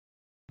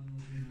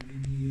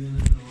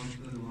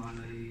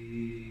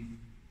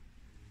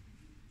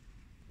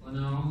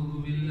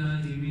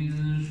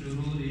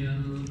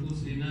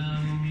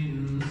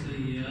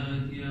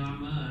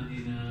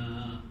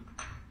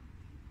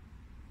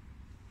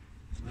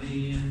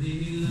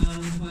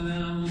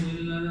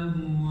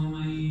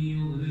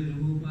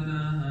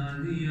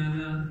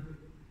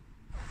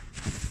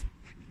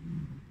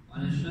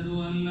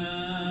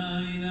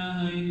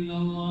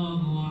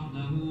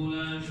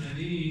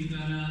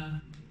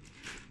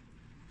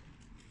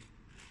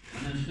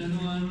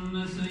ونشهد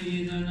أن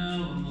سيدنا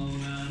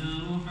ومولانا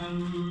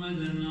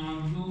محمدا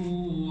عبده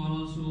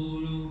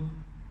ورسوله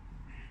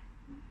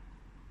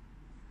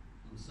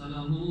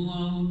أرسله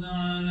الله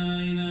تعالى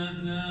إلى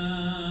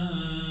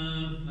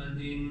كافة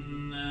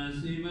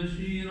الناس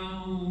بشيرا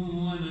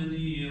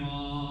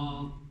ونذيرا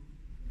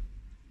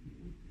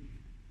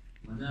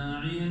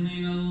وداعيا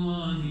إلى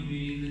الله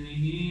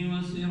بإذنه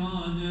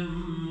وسراجا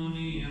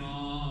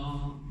منيرا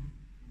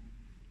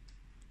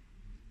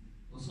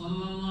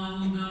وصلى الله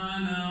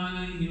تعالى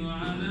عليه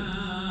وعلى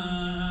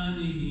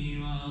آله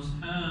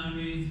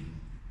وأصحابه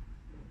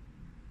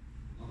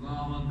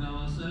وبارك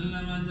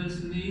وسلم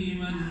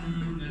تسليما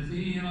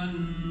كثيرا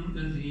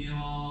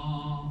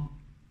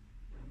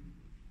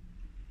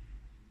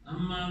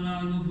أما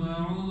بعد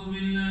فأعوذ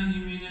بالله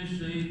من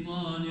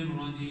الشيطان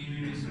الرجيم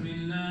بسم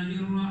الله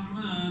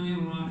الرحمن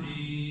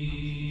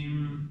الرحيم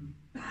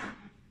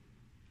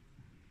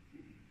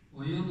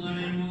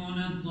ويطعمون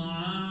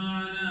الطعام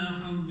على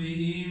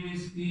حبه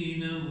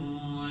مسكينا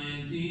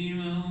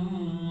ويتيما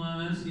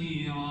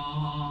وأسيرا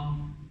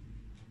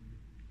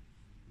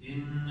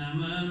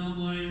إنما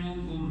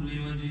نطعمكم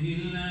لوجه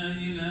الله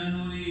لا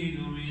نريد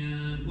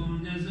منكم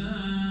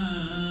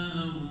جزاء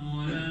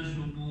ولا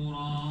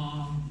شكورا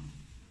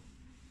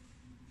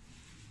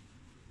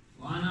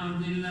وعن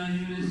عبد الله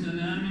بن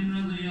سلام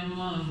رضي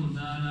الله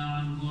تعالى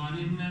عنه عن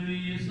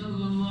النبي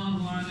صلى الله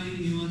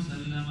عليه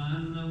وسلم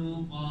أنه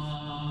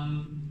قال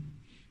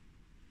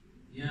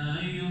يا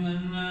أيها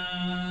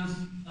الناس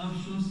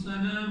أفشوا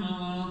السلام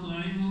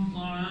وأطعموا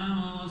الطعام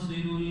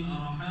وصلوا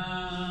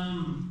الأرحام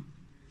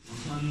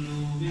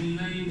وصلوا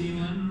بالليل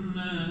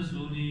والناس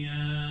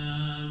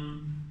نيام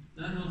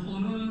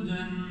تدخلوا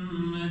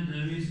الجنة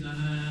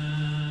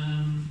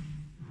بسلام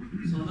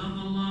صدق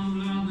الله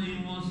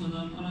العظيم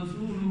وصدق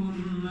رسوله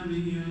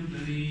النبي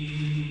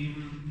الكريم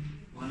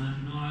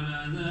ونحن على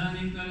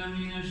ذلك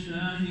لمن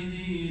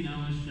الشاهدين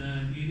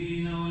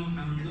والشاكرين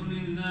والحمد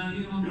لله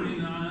رب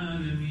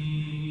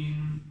العالمين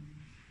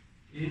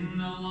إن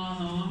الله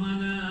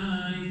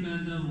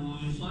وملائكته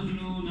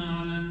يصلون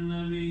على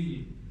النبي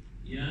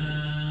يا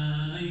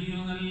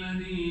أيها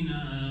الذين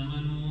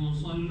آمنوا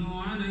صلوا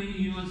عليه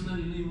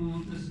وسلموا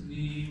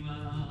تسليما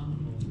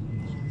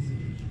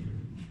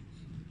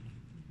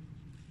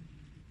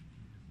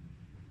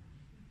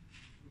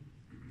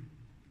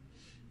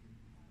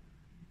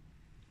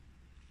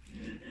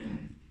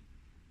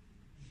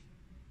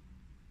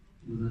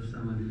گزشتہ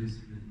مجلس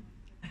میں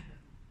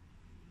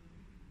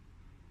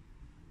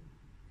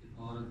ایک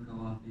عورت کا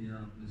واقعہ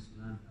آپ نے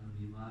سنا تھا،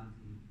 بیمار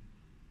تھی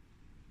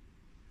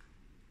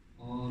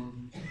اور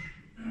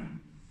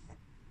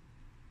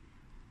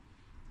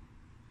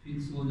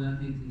فکس ہو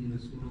جاتی تھی۔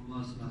 رسول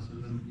اللہ صلی اللہ علیہ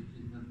وسلم کی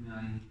خدمت میں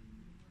آئی،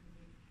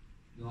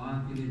 دعا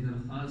کے لیے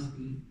درخواست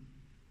کی۔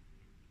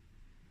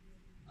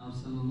 آپ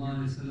صلی اللہ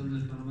علیہ وسلم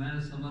نے فرمایا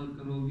صبر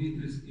کرو گی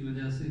تو اس کی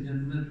وجہ سے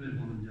جنت میں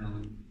پہنچ جاؤ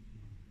گی۔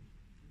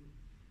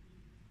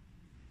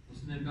 اس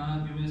نے کہا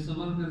کہ میں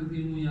صبر کرتی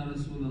ہوں یا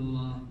رسول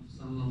اللہ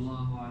صلی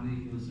اللہ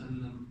علیہ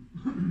وسلم،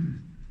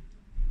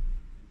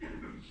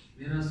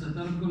 میرا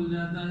سطر کھل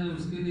جاتا ہے،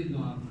 اس کے لیے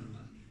دعا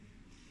کرنا۔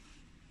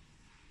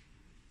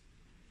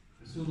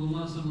 رسول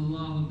اللہ صلی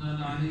اللہ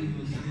تعالی علیہ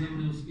وسلم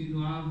نے اس کی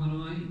دعا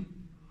فرمائی،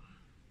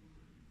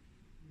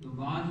 تو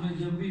بعد میں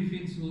جب بھی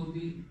فکس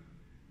ہوتی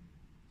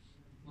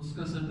اس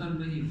کا سطر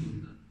نہیں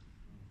کھلتا۔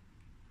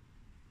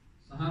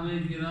 صحابہ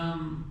کرام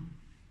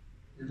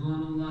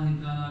رضوان اللہ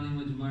تعالی علیہم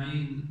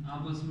اجمعین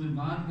آپس میں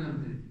بات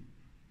کرتے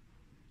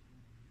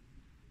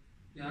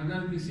کہ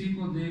اگر کسی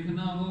کو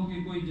دیکھنا ہو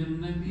کہ کوئی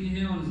جنتی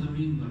ہے اور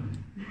زمین پر ہے،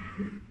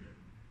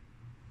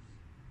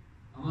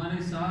 ہمارے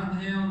ساتھ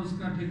ہے اور اس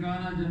کا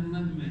ٹھکانہ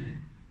جنت میں ہے،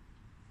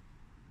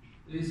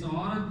 تو اس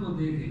عورت کو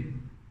دیکھے،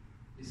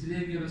 اس لیے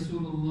کہ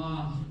رسول اللہ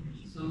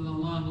صلی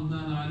اللہ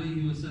تعالی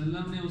علیہ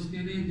وسلم نے اس کے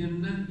لیے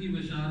جنت کی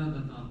بشارت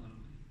عطا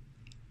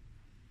فرمائی۔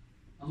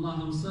 اللہ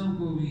ہم سب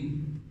کو بھی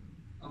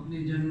اپنی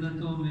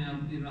جنتوں میں،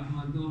 اپنی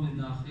رحمتوں میں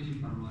داخل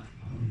فرمائے۔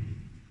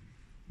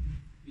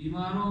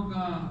 بیماروں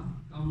کا،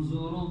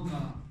 کمزوروں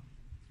کا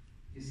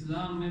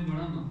اسلام میں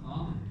بڑا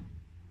مقام ہے۔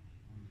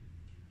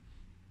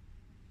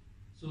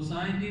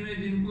 سوسائٹی میں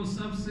جن کو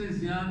سب سے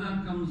زیادہ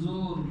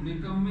کمزور،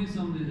 نکمے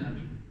سمجھے جاتے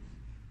ہیں،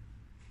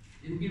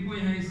 جن کی کوئی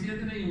حیثیت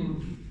نہیں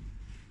ہوتی،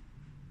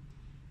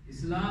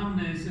 اسلام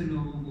نے ایسے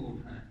لوگوں کو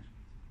اٹھایا،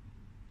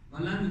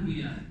 بلند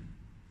کیا ہے۔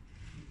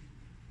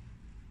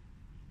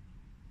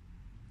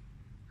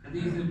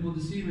 حدیث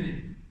قدسی میں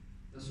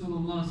رسول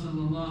اللہ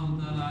صلی اللہ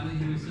تعالی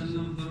علیہ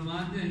وسلم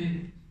فرماتے ہیں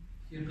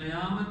کہ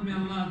قیامت میں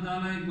اللہ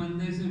تعالیٰ ایک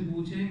بندے سے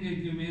پوچھیں گے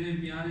کہ میرے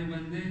پیارے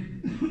بندے،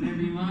 میں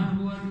بیمار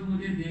ہوا تو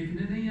مجھے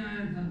دیکھنے نہیں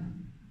آیا تھا؟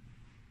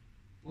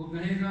 وہ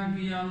کہے گا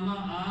کہ یا اللہ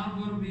آپ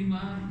اور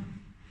بیمار؟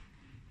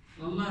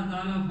 تو اللہ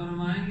تعالیٰ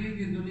فرمائیں گے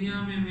کہ دنیا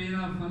میں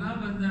میرا فلاں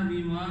بندہ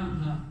بیمار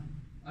تھا،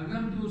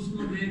 اگر تو اس کو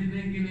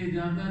دیکھنے کے لیے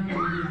جاتا تو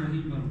مجھے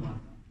وہیں پر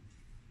پاتا۔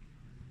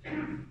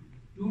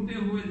 ٹوٹے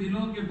ہوئے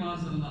دلوں کے پاس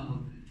اللہ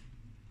ہوتے ہیں۔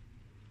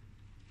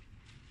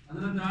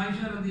 حضرت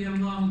عائشہ رضی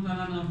اللہ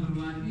تعالیٰ عنہ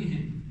فرماتی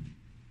ہیں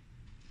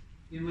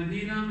کہ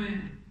مدینہ میں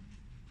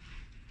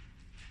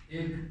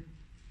ایک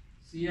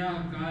سیاہ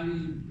کالی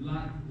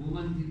بلیک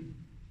وومن تھی،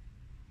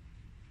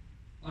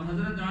 اور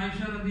حضرت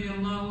عائشہ رضی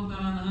اللہ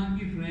تعالیٰ عنہ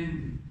کی فرینڈ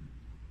تھی.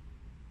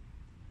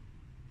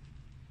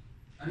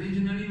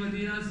 اوریجنلی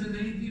مدینہ سے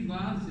نہیں تھی،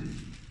 باہر سے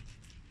تھی.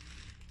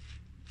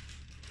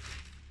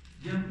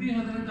 جب بھی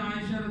حضرت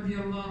عائشہ رضی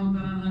اللہ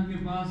تعالیٰ عنہ کے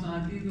پاس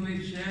آتی تو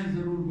ایک شعر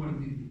ضرور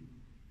پڑھتی تھی،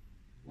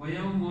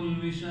 وَيَوْمُ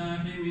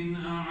الْوِشَاحِ مِنْ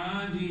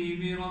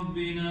أَعَاجِيبِ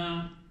رَبِّنَا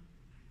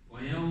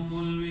وَيَوْمُ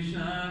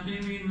الْوِشَاحِ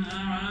مِنْ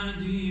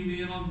أَعَاجِيبِ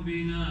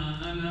رَبِّنَا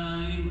أَلَا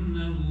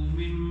إِنَّهُ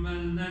مِنْ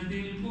بَلْدَةِ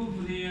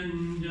الْكُفْرِ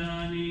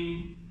يَنْجَانِي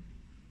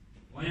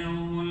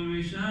وَيَوْمُ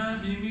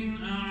الْوِشَاحِ مِنْ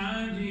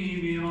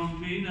أَعَاجِيبِ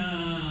رَبِّنَا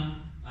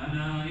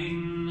أَلَا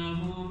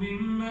إِنَّهُ مِنْ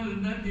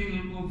بَلْدَةِ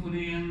الْكُفْرِ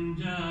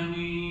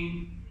يَنْجَانِي.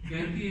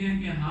 کہتی ہے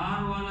کہ ہار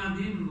والا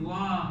دن،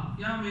 واہ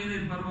کیا میرے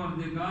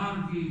پروردگار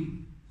کی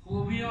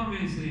خوبیوں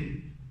میں سے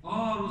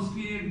اور اس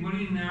کی ایک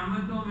بڑی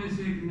نعمتوں میں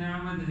سے ایک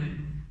نعمت ہے.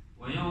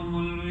 وَيَوْمُ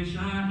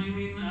الْوِشَاحِ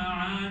مِنْ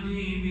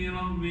أَعَاجِيبِ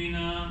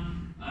رَبِّنَا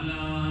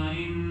أَلَا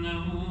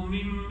إِنَّهُ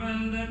مِنْ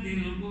بَلْدَةِ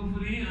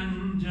الْكُفْرِ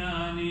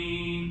أَنْجَانِي.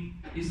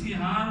 اسی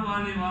ہار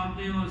والے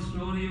واقعے اور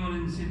سٹوری اور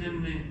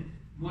انسیڈنٹ نے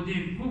مجھے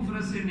کفر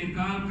سے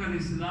نکال کر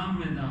اسلام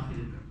میں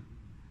داخل کر.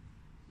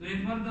 تو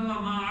ایک مرتبہ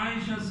ماں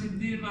عائشہ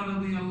صدیقہ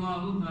رضی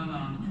اللہ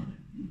تعالیٰ عنہ،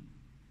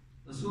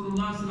 رسول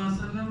اللہ صلی اللہ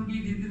علیہ وسلم کی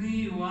جتنی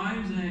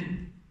وائفز ہیں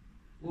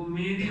وہ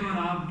میری اور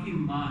آپ کی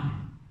ماں ہیں.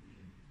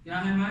 کیا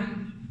ہے بھائی؟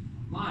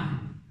 ماں ہے.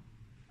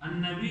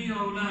 النبی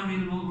اولا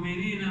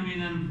بالمؤمنین من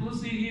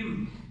انفسہم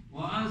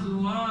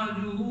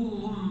وازواجہ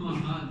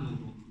امہاتہم.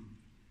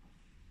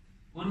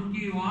 ان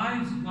کی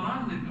وائفز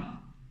قرآن نے کہا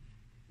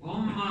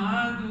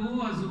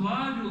امہاتہ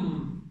ازواجہم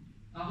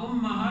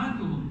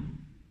امہاتہم،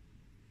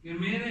 کہ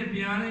میرے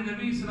پیارے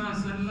نبی صلی اللہ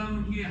علیہ وسلم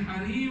کی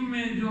حریم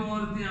میں جو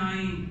عورتیں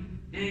آئیں،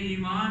 اے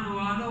ایمان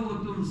والو وہ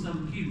تم سب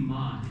کی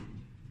ماں ہے.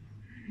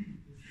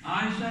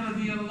 عائشہ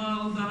رضی اللہ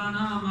تعالیٰ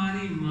عنہ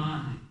ہماری ماں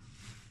ہے،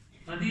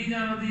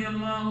 خدیجہ رضی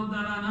اللہ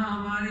تعالیٰ عنہ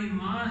ہماری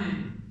ماں ہے،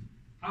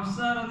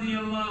 حفصہ رضی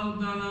اللہ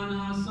تعالیٰ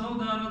عنہ،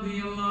 سودا رضی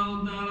اللہ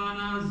تعالیٰ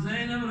عنہ،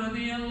 زینب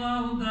رضی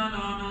اللہ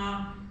تعالیٰ عنہ،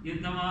 یہ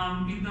تمام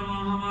کی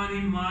تمام ہماری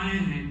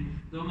مائیں ہیں.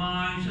 تو ماں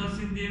عائشہ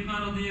صدیقہ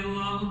رضی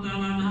اللہ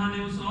تعالیٰ عنہ نے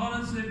اس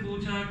عورت سے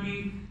پوچھا کہ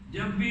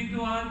جب بھی تو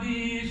آتی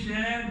ہے یہ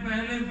شعر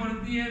پہلے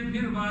پڑھتی ہے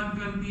پھر بات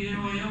کرتی ہے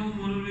وَيَوْمُ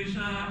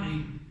الْوِشَاحِ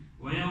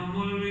وَيَوْمُ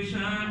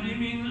الْوِشَاحِ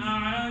مِنْ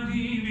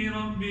أَعَاجِيبِ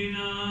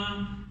رَبِّنَا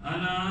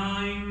أَلَا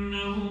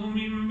إِنَّهُ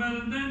مِنْ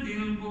بَلْدَةِ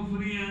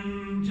الْكُفْرِ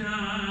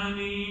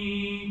أَنْجَانِي.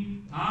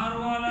 ہار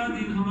والا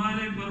دن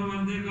ہمارے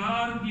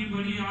پروردگار کی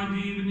بڑی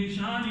عجیب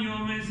نشانیوں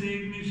میں سے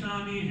ایک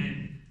نشانی ہے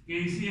کہ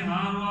اسی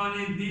ہار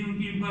والے دن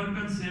کی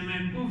برکت سے میں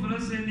کفر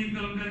سے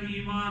نکل کر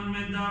ایمان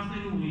میں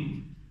داخل ہوئی.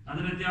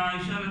 حضرت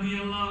عائشہ رضی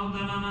اللہ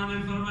تعالیٰ عنہ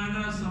نے فرمایا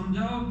ذرا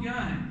سمجھاؤ کیا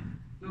ہے؟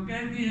 تو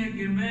کہتی ہے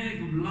کہ میں ایک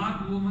black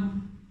women,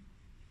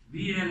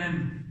 BLM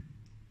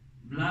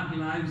black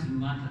lives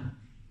metre,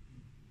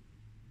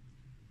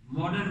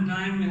 modern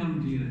time میں ہم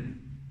جی رہے ہیں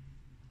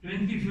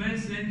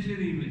 21st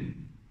century میں،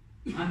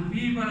 and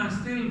people are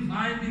still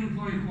fighting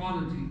for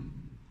equality,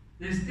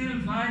 they're still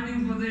fighting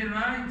for their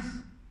rights.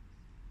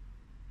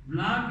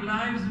 Black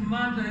lives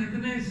metre,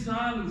 اتنے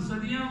سال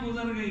صدیاں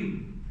گزر گئی،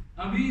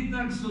 ابھی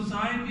تک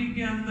سوسائٹی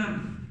کے اندر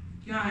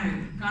کیا ہے؟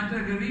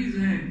 کیٹیگریز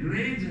ہے،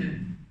 گریڈز ہے.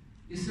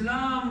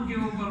 اسلام کے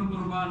اوپر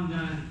قربان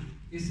جائیں.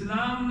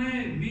 اسلام نے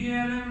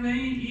BLM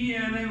نہیں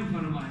ELM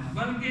فرمایا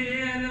بلکہ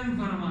ALM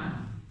فرمایا.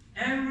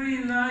 ایوری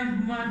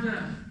لائف میٹر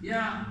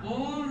یا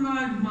all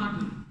life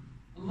matter.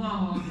 اللہ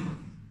اکبر.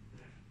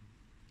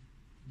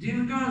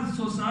 جن کا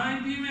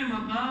سوسائٹی میں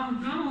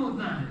مقام کم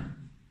ہوتا ہے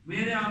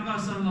میرے آقا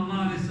صلی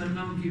اللہ علیہ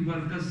وسلم کی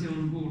برکت سے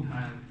ان کو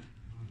اٹھایا گیا.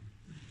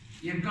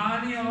 یہ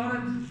کالی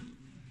عورت،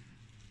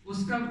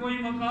 اس کا کوئی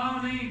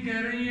مقام نہیں.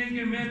 کہہ رہی ہے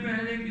کہ میں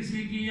پہلے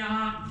کسی کی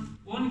یہاں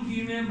ان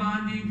کی میں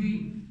باندھی تھی،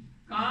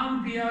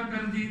 کام کیا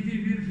کرتی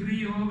تھی، پھر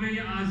فری ہو گئی،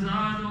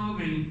 آزاد ہو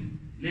گئی.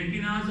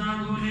 لیکن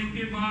آزاد ہونے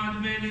کے بعد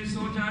میں نے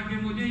سوچا کہ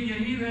مجھے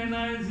یہی رہنا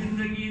ہے،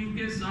 زندگی ان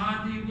کے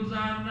ساتھ ہی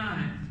گزارنا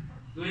ہے.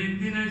 تو ایک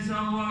دن ایسا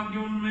ہوا کہ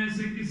ان میں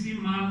سے کسی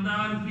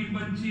مالدار کی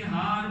بچی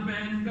ہار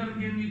پہن کر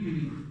کے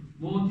نکلی،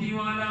 موتی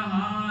والا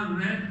ہار،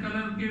 ریڈ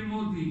کلر کے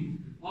موتی،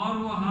 اور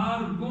وہ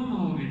ہار گم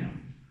ہو گیا.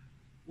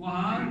 وہ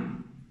ہار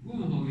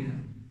گم ہو گیا.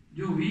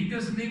 جو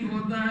ویکسٹ لنک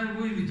ہوتا ہے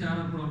وہی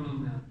بیچارہ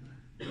پرابلم میں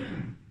آتا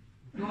ہے.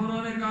 تو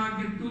انہوں نے کہا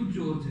کہ تو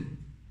چور ہے.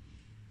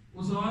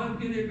 اس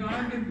عورت کے لیے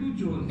کہا کہ تو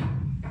چور ہے.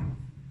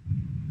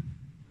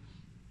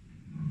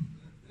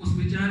 اس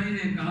بیچاری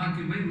نے کہا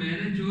کہ بھائی میں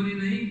نے چوری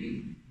نہیں کی.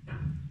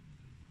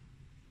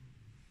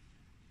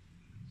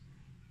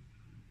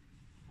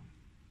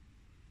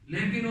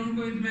 لیکن ان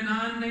کو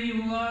اطمینان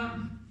نہیں ہوا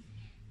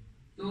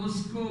تو اس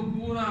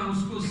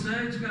کو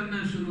سرچ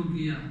کرنا شروع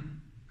کیا.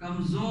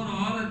 کمزور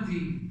عورت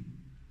تھی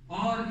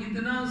اور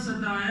اتنا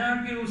ستایا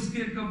کہ اس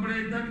کے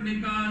کپڑے تک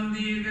نکال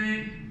دیے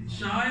گئے.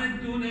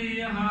 شاید تو نے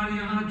یہ ہار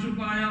یہاں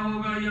چھپایا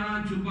ہوگا، یہاں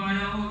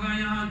چھپایا ہوگا،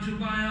 یہاں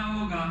چھپایا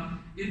ہوگا.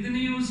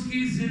 اتنی اس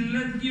کی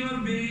ذلت کی اور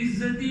بے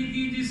عزتی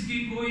کی جس کی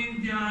کوئی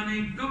انتہا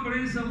نہیں.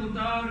 کپڑے سب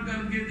اتار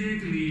کر کے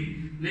دیکھ لیے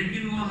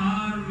لیکن وہ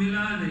ہار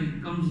ملا نہیں.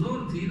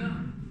 کمزور تھی نا,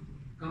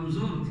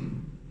 کمزور تھی,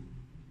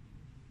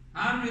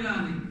 ہار ملا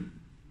نہیں.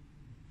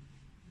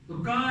 تو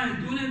کہاں ہے؟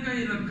 تو نے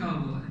کہیں رکھا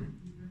ہوا ہے.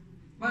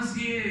 بس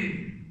یہ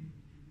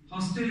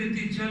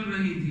ہاسٹیلٹی چل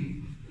رہی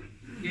تھی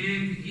کہ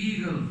ایک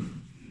ایگل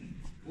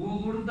وہ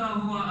اڑتا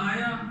ہوا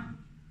آیا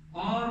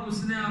اور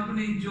اس نے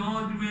اپنی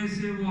چونچ میں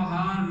سے وہ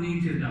ہار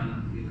نیچے ڈالا,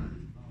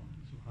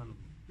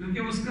 کیونکہ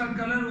اس کا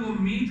کلر وہ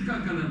میٹ کا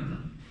کلر تھا,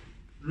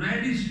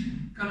 ریڈش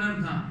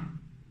کلر تھا.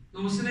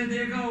 تو اس نے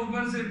دیکھا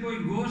اوپر سے کوئی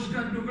گوشت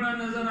کا ٹکڑا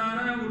نظر آ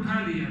رہا ہے, اٹھا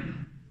لیا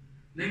تھا.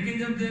 لیکن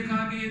جب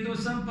دیکھا کہ یہ تو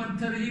سب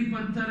پتھر ہی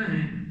پتھر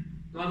ہیں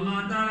تو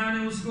اللہ تعالیٰ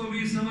نے اس کو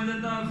بھی سمجھ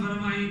عطا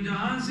فرمائی.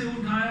 جہاں سے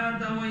اٹھایا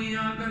تھا وہیں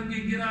آ کر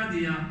کے گرا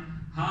دیا,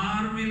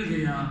 ہار مل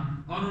گیا.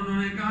 اور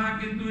انہوں نے کہا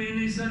کہ تو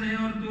انسان ہے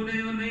اور تو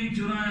نے وہ نہیں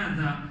چرایا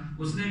تھا.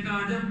 اس نے کہا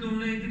جب تم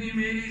نے اتنی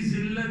میری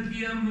ذلت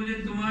کی اب مجھے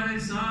تمہارے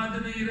ساتھ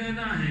نہیں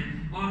رہنا ہے.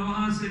 اور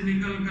وہاں سے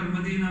نکل کر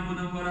مدینہ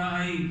منورہ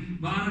آئی,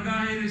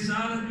 بارگاہ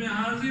رسالت میں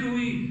حاضر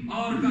ہوئی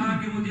اور کہا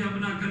کہ مجھے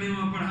اپنا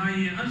کلمہ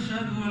پڑھائیے.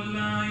 اشہد ان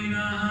لا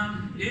الہ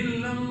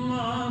الا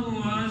اللہ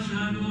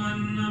واشہد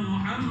ان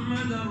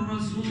محمد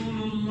رسول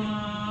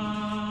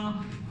اللہ.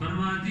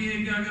 فرماتی ہے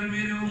کہ اگر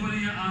میرے اوپر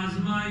یہ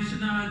آزمائش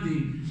نہ آتی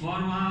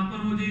اور وہاں پر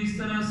مجھے اس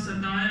طرح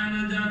ستایا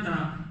نہ جاتا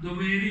تو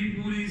میری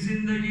پوری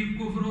زندگی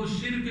کفر و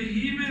شرک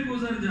ہی میں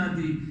گزر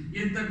جاتی.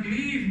 یہ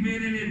تکلیف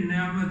میرے لیے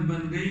نعمت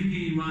بن گئی کہ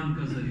ایمان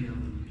کا ذریعہ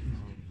بن گئی.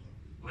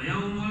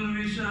 وَيَوْمُ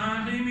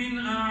الْوِشَاحِ مِنْ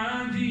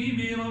أَعَاجِيبِ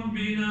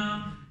رَبِّنَا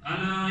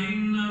أَلَا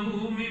إِنَّهُ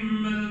مِنْ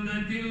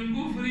بَلْدَةِ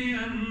الْكُفْرِ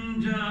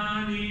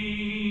أَنْجَانِي.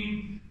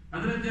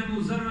 حضرت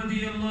ابو ذر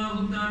رضی اللہ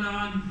تعالی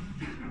عنہ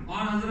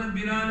اور حضرت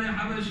بلال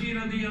حبشی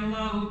رضی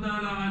اللہ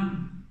تعالی عنہ,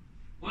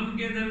 ان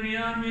کے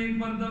درمیان میں ایک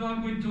مرتبہ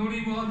کوئی تھوڑی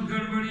بہت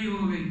گڑبڑی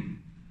ہو گئی.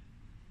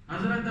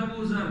 حضرت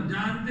ابو ذر,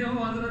 جانتے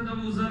ہو حضرت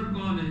ابو ذر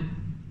کون ہے؟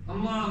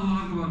 اللہ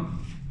اکبر.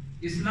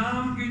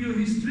 اسلام کی جو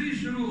ہسٹری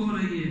شروع ہو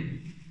رہی ہے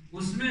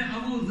اس میں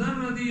ابو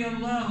ذر رضی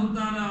اللہ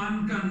تعالی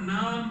عنہ کا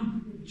نام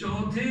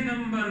چوتھے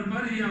نمبر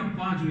پر یا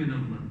پانچویں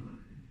نمبر پر ہے.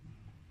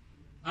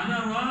 انا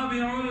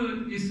رابع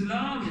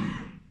الاسلام,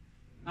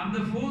 I'm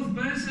the fourth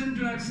person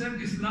to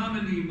accept Islam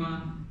and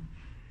Iman.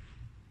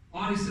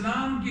 اور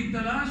اسلام کی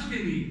تلاش کے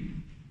لیے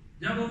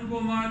جب ان کو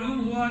معلوم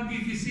ہوا کہ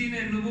کسی نے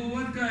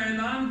نبوت کا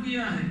اعلان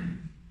کیا ہے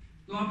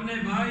تو اپنے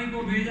بھائی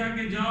کو بھیجا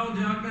کہ جاؤ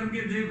جا کر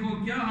کے دیکھو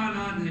کیا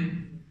حالات ہیں.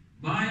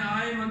 بھائی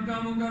آئے مکہ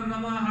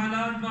مکرمہ,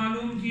 حالات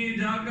معلوم کیے,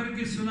 جا کر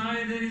کے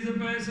سنائے there is a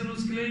person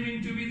who's claiming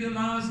to be the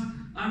last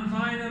and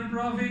final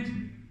prophet.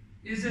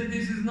 He said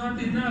this is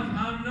not enough,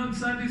 I'm not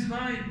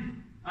satisfied,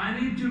 I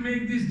need to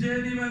make this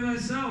journey by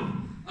myself.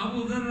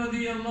 ابو ذر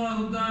رضی اللہ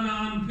تعالی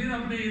عنہ پھر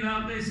اپنے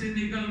علاقے سے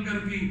نکل کر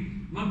کے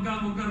مکہ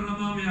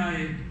مکرمہ میں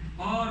آئے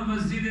اور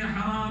مسجد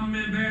حرام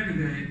میں بیٹھ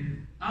گئے.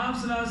 آپ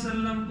صلی اللہ علیہ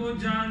وسلم کو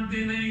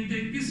جانتے نہیں تھے,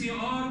 کسی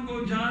اور کو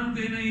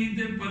جانتے نہیں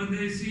تھے,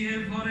 پردیسی ہے,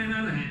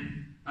 فورینر ہیں.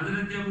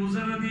 حضرت ابو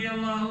ذر رضی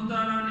اللہ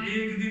تعالیٰ عنہ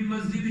ایک دن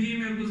مسجد ہی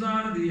میں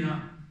گزار دیا.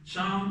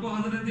 شام کو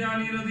حضرت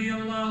علی رضی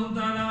اللہ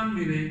تعالیٰ عنہ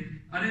ملے.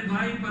 ارے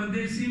بھائی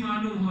پردیسی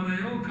معلوم ہو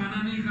رہے ہو,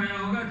 کھانا نہیں کھایا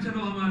ہوگا,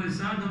 چلو ہمارے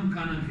ساتھ ہم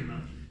کھانا کھلاتے.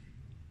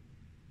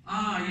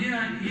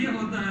 یہ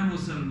ہوتا ہے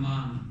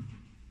مسلمان,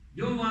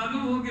 جو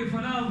معلوم ہو کہ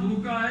فلاں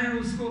بھوکا ہے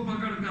اس کو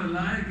پکڑ کر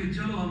لائے کہ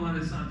چلو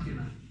ہمارے ساتھ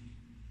کھلائے.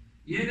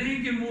 یہ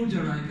نہیں کہ منہ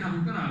چڑھائے کہ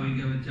ہم کراویں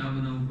گے, چاہ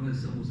بناؤں پر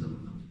سموسا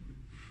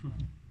بناؤں.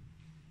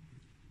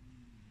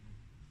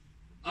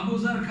 ابو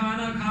ذر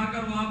کھانا کھا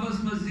کر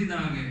واپس مسجد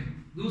آ گئے.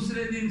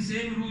 دوسرے دن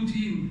سیم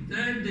روٹین,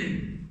 تھرڈ ڈے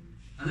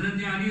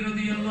حضرت علی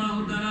رضی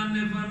اللہ تعالیٰ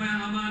نے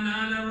فرمایا اما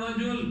نال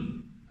الرجل,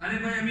 ارے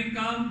بھائی ابھی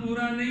کام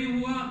پورا نہیں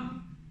ہوا.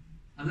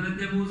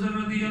 حضرت ابو ذر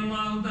رضی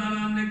اللہ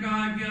تعالیٰ نے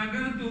کہا کہ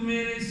اگر تو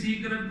میرے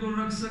سیکرٹ کو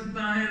رکھ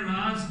سکتا ہے,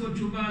 راز کو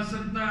چھپا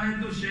سکتا ہے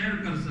تو شیئر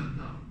کر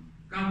سکتا ہوں.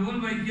 کہا بول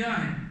بھائی کیا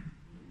ہے؟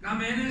 کہا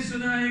میں نے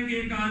سنا ہے کہ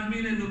ایک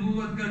آدمی نے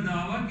نبوت کا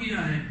دعویٰ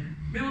کیا ہے,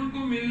 میں ان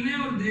کو ملنے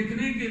اور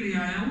دیکھنے کے لیے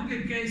آیا ہوں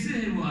کہ کیسے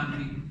ہے وہ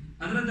آدمی.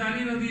 حضرت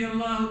علی رضی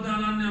اللہ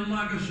تعالیٰ نے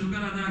اللہ کا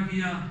شکر ادا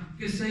کیا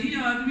کہ صحیح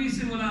آدمی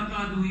سے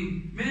ملاقات ہوئی.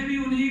 میں بھی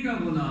انہی کا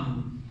غلام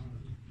ہوں,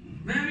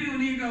 میں بھی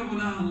انہی کا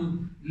غلام ہوں.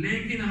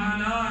 لیکن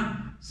حالات,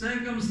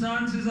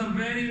 circumstances are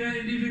very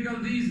very difficult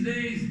these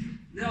days.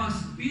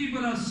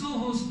 People are so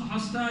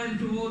hostile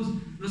towards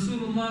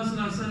Rasulullah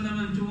sallallahu alaihi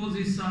wasallam and towards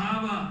his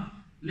Sahaba.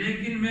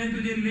 لیکن میں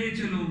تجھے لے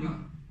چلوں گا,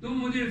 تم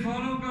مجھے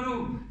فالو کرو,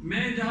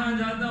 میں جہاں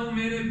جاتا ہوں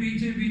میرے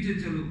پیچھے پیچھے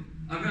چلو.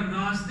 اگر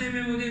راستے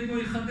میں مجھے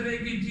کوئی خطرے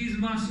کی چیز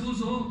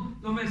محسوس ہو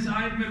تو میں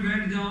سائڈ میں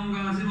بیٹھ جاؤں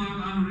گا,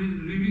 I'm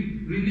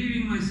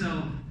relieving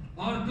myself,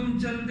 اور تم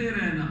چلتے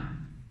رہنا.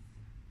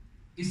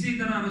 اسی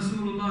طرح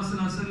رسول اللہ صلی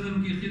اللہ علیہ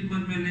وسلم کی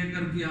خدمت میں لے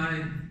کر کے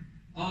آئے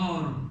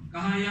اور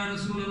کہا یا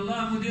رسول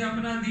اللہ مجھے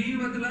اپنا دین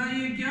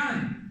بتلائیے, کیا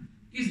ہے,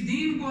 کس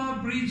دین کو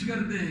آپ پریچ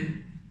کرتے ہیں؟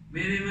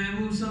 میرے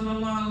محبوب صلی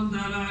اللہ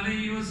تعالی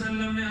علیہ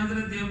وسلم نے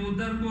حضرت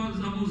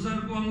ابو ذر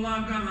کو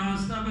اللہ کا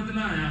راستہ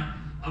بتلایا.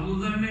 ابو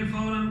ذر نے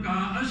فوراً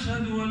کہا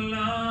اشہد ان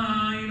لا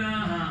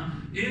الہ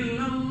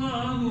إلا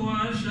الله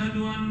وأشهد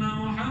أن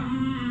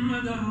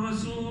محمدا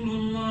رسول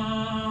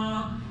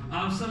الله.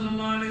 آپ صلی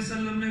اللہ علیہ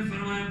وسلم نے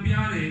فرمایا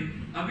پیارے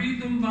ابھی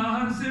تم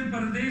باہر سے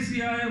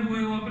پردیسی آئے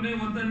ہوئے ہو، اپنے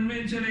وطن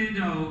میں چلے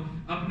جاؤ،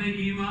 اپنے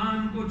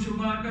ایمان کو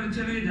چھپا کر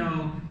چلے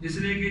جاؤ، اس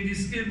لیے کہ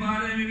جس کے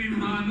بارے میں بھی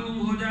معلوم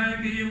ہو جائے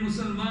کہ یہ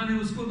مسلمان ہے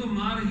اس کو تو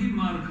مار ہی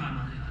مار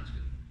کھانا ہے آج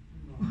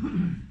کل.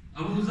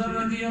 ابو ذر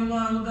رضی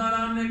اللہ تعالیٰ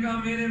عنہ نے کہا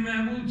میرے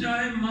محبوب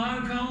چاہے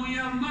مار کھاؤں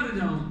یا مر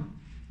جاؤں،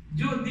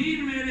 جو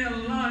دین میرے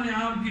اللہ نے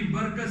آپ کی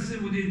برکت سے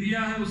مجھے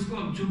دیا ہے اس کو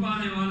اب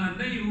چھپانے والا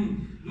نہیں ہوں.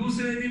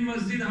 دوسرے دن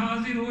مسجد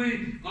حاضر ہوئے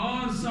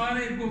اور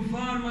سارے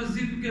کفار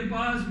مسجد کے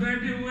پاس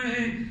بیٹھے ہوئے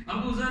ہیں.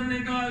 ابو ذر نے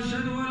کہا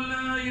اشہد ان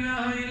لا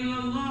الہ الا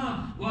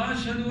اللہ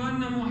واشہد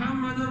ان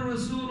محمد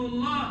رسول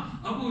اللہ.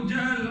 ابو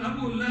جہل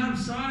ابو لہب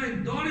سارے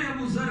دوڑے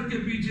ابو ذر کے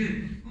پیچھے،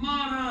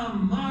 مارا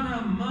مارا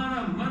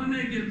مارا،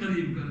 مرنے کے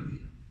قریب کر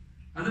دیا.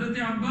 حضرت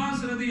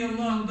عباس رضی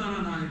اللہ تعالیٰ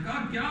عنہ نے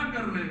کہا کیا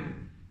کر رہے ہو؟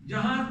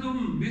 جہاں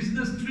تم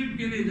بزنس ٹرپ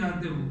کے لیے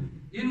جاتے ہو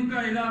ان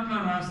کا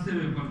علاقہ راستے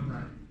میں پڑتا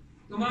ہے،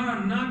 تمہارا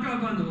ناکہ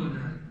بند ہو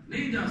جائے،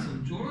 نہیں جا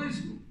سکتے، چھوڑو اس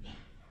کو.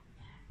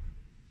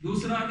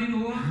 دوسرا دن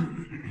ہوا،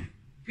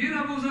 پھر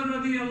ابو ذر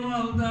رضی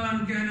اللہ تعالیٰ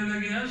عنہ کہنے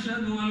لگے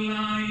اشہد ان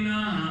لا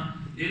الہ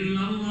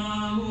الا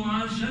اللہ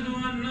واشہد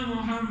ان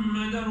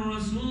محمد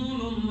رسول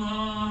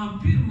اللہ.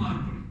 پھر مار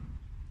پڑی،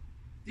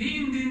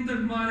 3 دن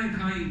تک مارے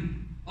کھائی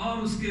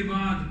اور اس کے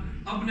بعد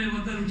اپنے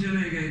وطن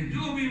چلے گئے.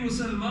 جو بھی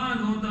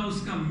مسلمان ہوتا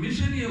اس کا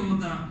مشن یہ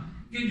ہوتا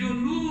کہ جو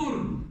نور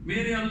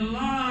میرے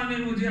اللہ نے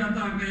مجھے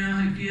عطا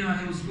کیا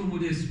ہے اس کو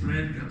مجھے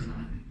اسپریڈ کرنا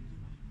ہے،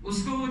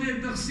 اس کو مجھے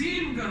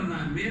تقسیم کرنا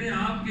ہے. میرے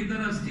آپ کی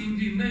طرح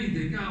سٹینجی نہیں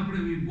تھے کہ آپ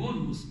نے بھی بہت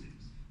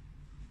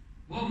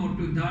مسلم وہ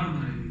موٹی داڑ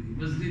ماری تھی،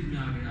 مسجد میں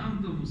آ گئے ہم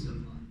تو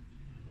مسلمان.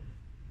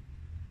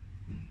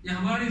 یہ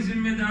ہماری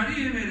ذمہ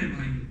داری ہے میرے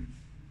بھائی.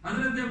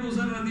 حضرت ابو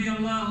ذر رضی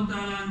اللہ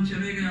تعالیٰ عنہ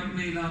چلے گئے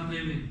اپنے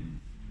علاقے میں.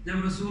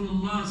 جب رسول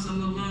اللہ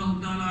صلی اللہ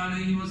تعالیٰ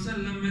علیہ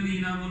وسلم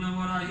مدینہ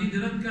منورہ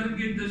ہجرت کر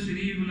کے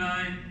تشریف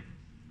لائے،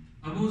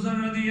 ابو ذر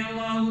رضی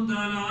اللہ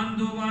تعالیٰ عنہ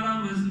دوبارہ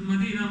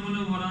مدینہ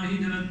منورہ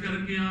ہجرت کر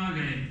کے آ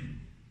گئے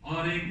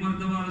اور ایک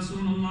مرتبہ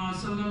رسول اللہ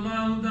صلی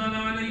اللہ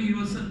تعالیٰ علیہ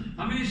وسلم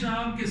ہمیشہ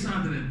آپ کے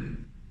ساتھ رہتے.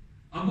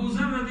 ابو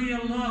ذر رضی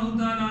اللہ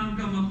تعالیٰ عنہ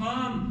کا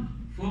مقام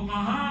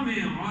فقہاء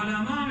میں،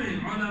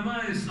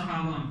 علماء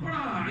صحابہ،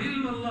 بڑا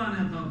علم اللہ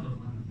نے عطا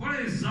فرمایا،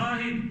 بڑے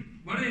زاہد،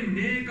 بڑے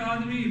نیک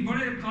آدمی،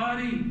 بڑے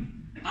قاری،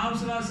 آپ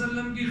صلی اللہ علیہ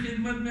وسلم کی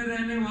خدمت میں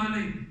رہنے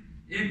والے.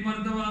 ایک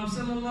مرتبہ آپ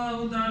صلی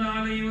اللہ تعالیٰ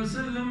علیہ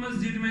وسلم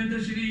مسجد میں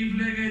تشریف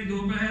لے گئے.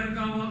 دوپہر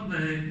کا وقت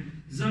ہے،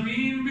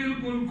 زمین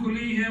بالکل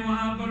کھلی ہے،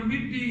 وہاں پر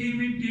مٹی ہی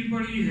مٹی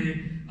پڑی ہے.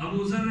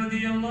 ابو ذر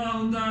رضی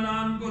اللہ تعالیٰ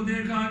عنہ کو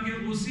دیکھا کہ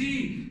اسی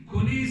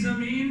کھلی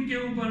زمین کے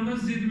اوپر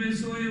مسجد میں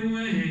سوئے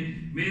ہوئے ہیں.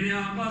 میرے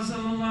آقا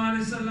صلی اللہ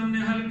علیہ وسلم نے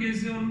ہلکے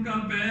سے ان کا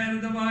پیر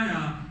دبایا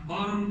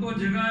اور ان کو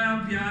جگایا.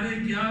 پیارے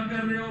کیا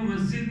کر رہے ہو؟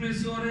 مسجد میں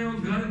سو رہے ہو،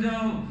 گھر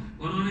جاؤ.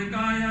 انہوں نے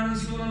کہا یا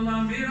رسول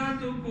اللہ میرا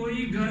تو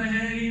کوئی گھر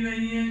ہے ہی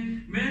نہیں ہے،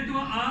 میں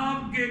تو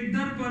آپ کے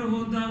در پر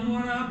ہوتا ہوں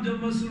اور آپ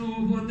جب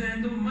مصروف ہوتے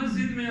ہیں تو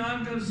مسجد میں آ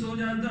کر سو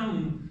جاتا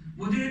ہوں.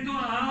 مجھے تو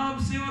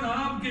آپ سے اور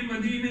آپ کے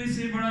مدینے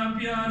سے بڑا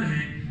پیار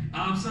ہے.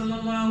 آپ صلی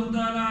اللہ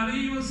تعالیٰ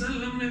علیہ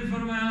وسلم نے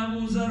فرمایا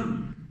ابو ذر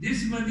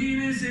جس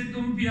مدینے سے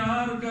تم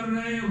پیار کر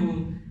رہے ہو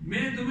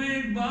میں تمہیں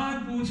ایک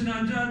بات پوچھنا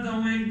چاہتا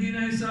ہوں. ایک دن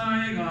ایسا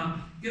آئے گا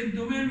کہ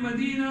تمہیں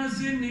مدینہ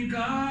سے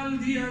نکال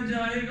دیا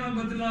جائے گا،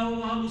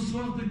 بتلاؤ آپ اس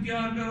وقت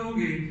کیا کرو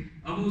گے؟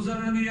 ابو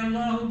ذر رضی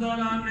اللہ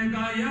تعالیٰ عنہ نے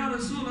کہا یا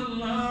رسول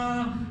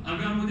اللہ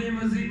اگر مجھے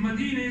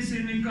مدینے سے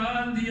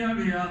نکال دیا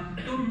گیا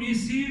تو میں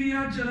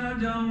سیریا چلا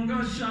جاؤں گا،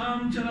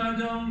 شام چلا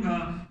جاؤں گا،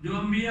 جو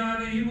انبیاء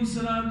علیہ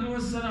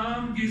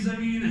السلام کی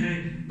زمین ہے،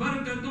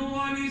 برکتوں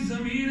والی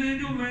زمین ہے،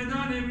 جو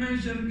میدان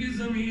محشر کی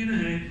زمین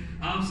ہے.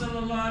 آپ صلی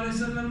اللہ علیہ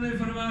وسلم نے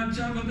فرمایا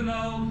اچھا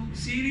بتلاؤ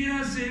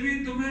سیریا سے بھی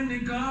تمہیں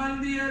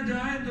نکال دیا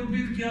جائے تو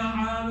پھر کیا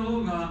حال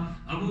ہوگا؟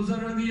 ابو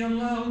ذر رضی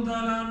اللہ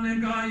تعالیٰ عنہ نے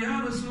کہا یا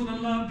رسول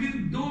اللہ پھر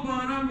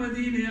دوبارہ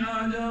مدینے آ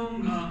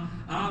جاؤں گا.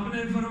 آپ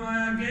نے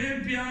فرمایا کہ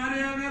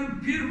پیارے اگر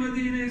پھر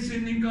مدینے سے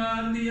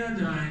نکال دیا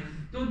جائے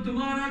تو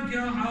تمہارا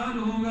کیا حال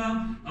ہوگا؟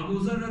 ابو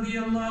ذر رضی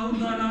اللہ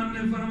تعالیٰ عنہ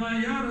نے فرمایا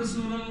یا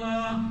رسول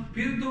اللہ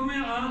پھر تو میں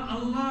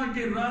اللہ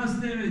کے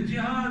راستے میں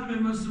جہاد میں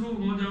مصروف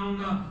ہو جاؤں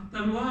گا،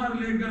 تلوار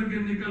لے کر کے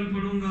نکل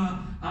پڑوں گا.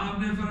 آپ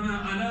نے فرمایا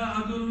الا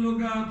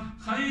ادلک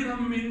خیرا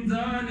من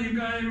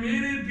ذلک،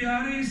 میرے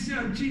پیارے اس سے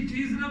اچھی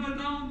چیز نہ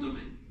بتاؤں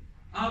تمہیں؟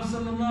 آپ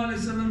صلی اللہ علیہ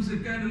وسلم سے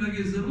کہنے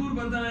لگے ضرور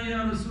بتائیں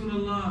یا رسول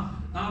اللہ.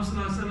 آپ صلی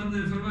اللہ علیہ وسلم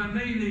نے فرمایا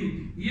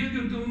نہیں یہ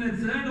جو تم نے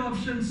تھرڈ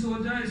آپشن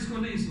سوچا اس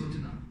کو نہیں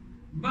سوچنا،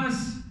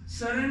 بس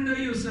سرنڈر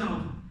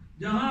یورسیلف،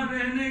 جہاں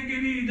رہنے کے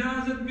لیے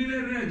اجازت ملے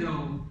رہ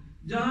جاؤ،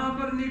 جہاں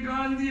پر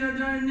نکال دیا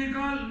جائے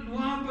نکال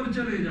وہاں پر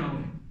چلے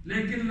جاؤ،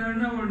 لیکن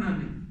لڑنا ورنا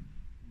نہیں.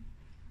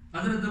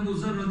 حضرت ابو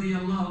ذر رضی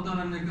اللہ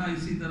تعالیٰ نے کہا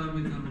اسی طرح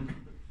میں کروں.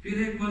 پھر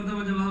ایک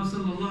مرتبہ جب آپ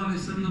صلی اللہ علیہ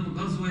وسلم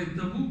غزوہ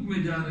تبوک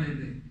میں جا رہے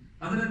تھے،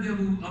 حضرت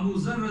ابو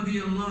ذر رضی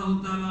اللہ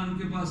تعالیٰ عنہ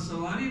کے پاس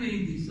سواری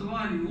نہیں تھی،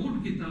 سواری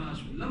اونٹ کی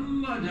تلاش میں،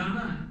 لمبا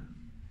جانا ہے،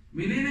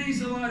 ملی نہیں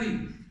سواری،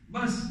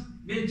 بس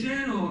بے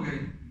چین ہو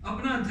گئے.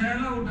 اپنا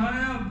تھیلا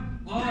اٹھایا،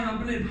 और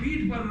अपने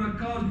पीठ पर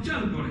रखा और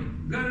चल पड़े,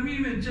 गर्मी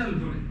में चल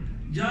पड़े।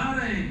 जा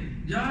रहे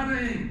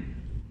हैं,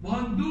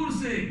 बहुत दूर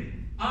से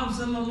आप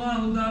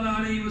सल्लल्लाहु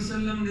अलैहि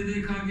वसल्लम ने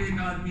देखा कि एक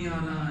आदमी आ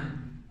रहा है।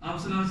 आप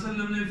सल्लल्लाहु अलैहि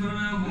वसल्लम ने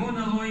फरमाया, हो न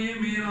हो ये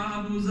मेरा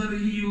अबू ज़र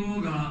ही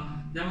होगा।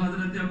 जब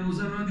हजरत अबू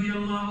ज़र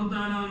रज़ियल्लाहु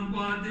ताला उनको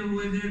आते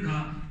हुए देखा,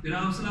 फिर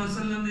आप सल्लल्लाहु अलैहि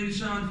वसल्लम ने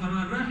इरशाद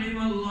फरमाया,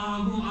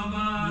 रहिमल्लाहु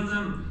अबा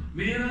ज़र,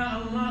 मेरा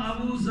अल्लाह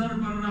अबू ज़र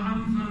पर रहम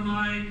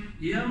फरमाए।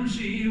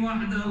 यमशी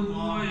वहदहु व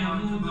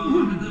यमूतु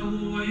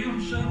वहदहु व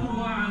युहशरु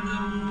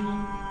वहदहु।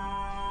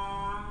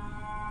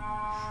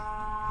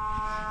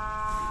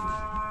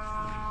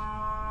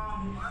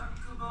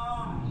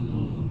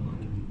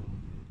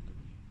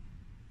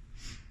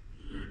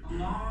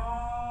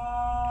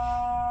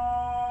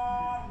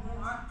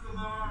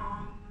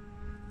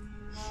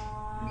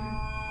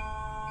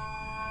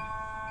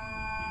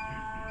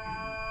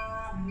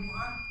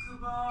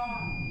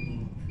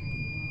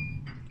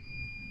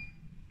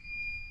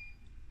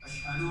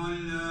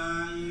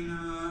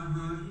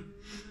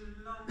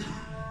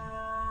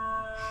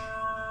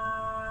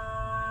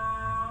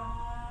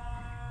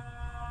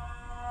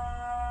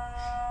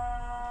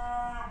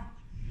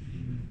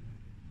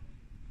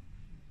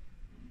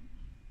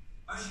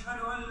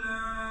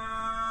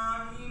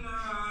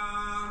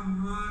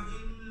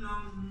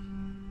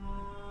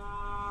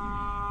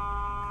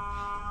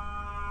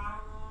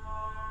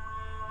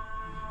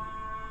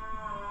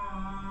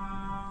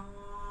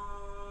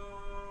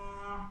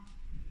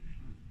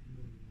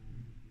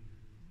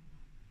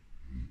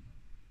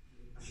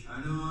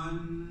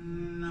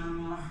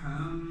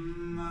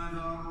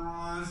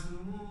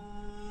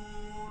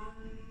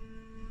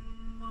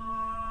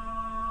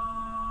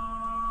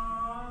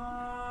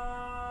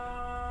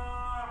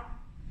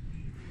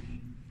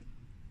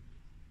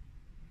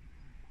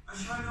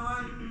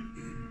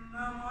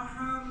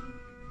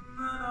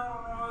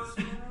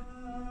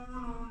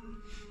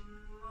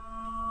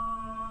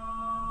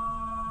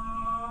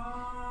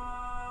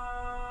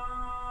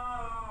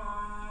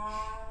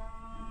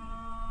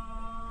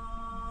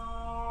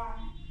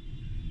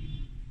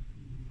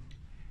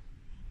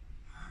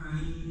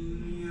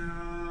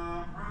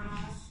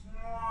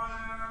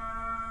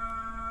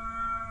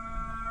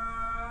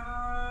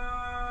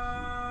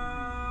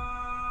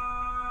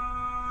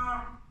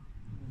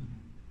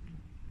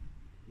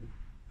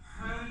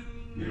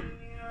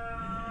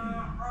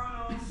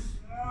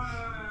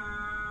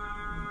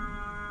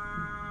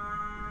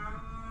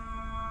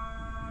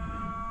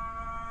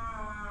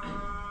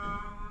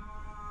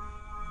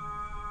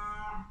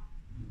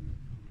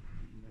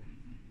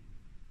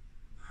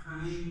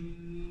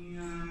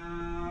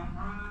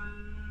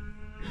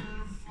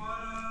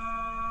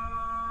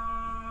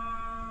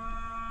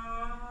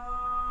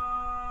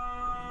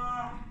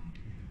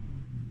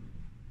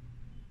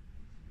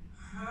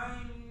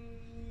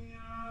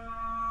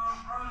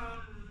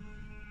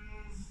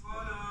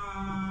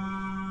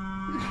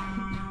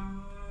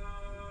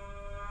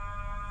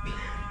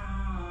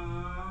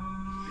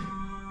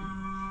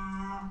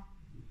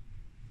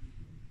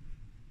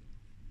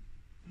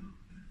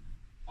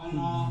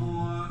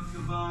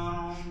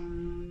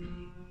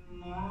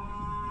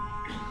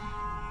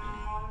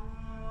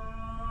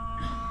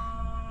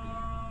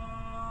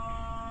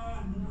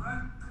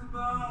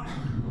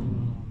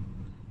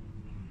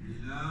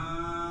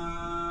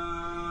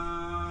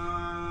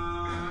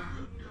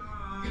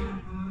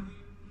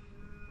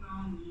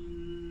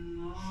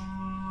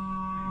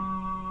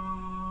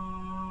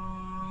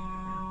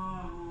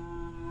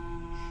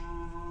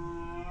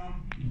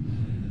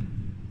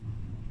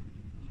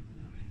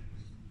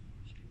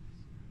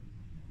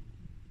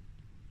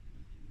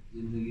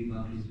 जिंदगी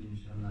बाकी से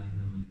इंशाअल्लाह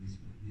इधर मजलिस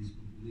में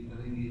इसको पूरी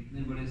करेंगे।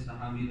 इतने बड़े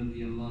सहाबी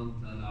रज़ी अल्लाह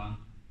ताला,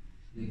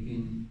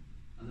 लेकिन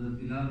हज़रत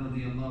बिलाल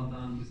रज़ी अल्लाह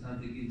ताला के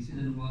साथ एक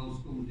इंसिडेंट हुआ,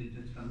 उसको मुझे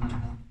टच करना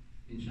था।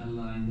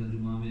 इंशाअल्लाह आइंदा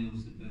जुमा में,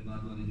 उससे पहले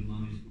बाद वाले जुमा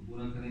में इसको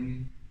पूरा करेंगे।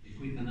 एक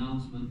quick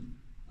announcement,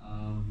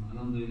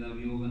 alhamdulillah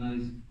we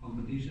organize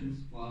competitions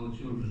for our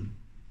children.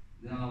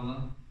 They are our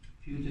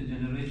future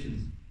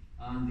generations,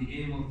 and the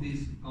aim of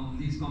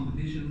these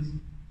competitions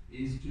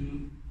is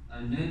to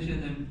nurture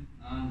them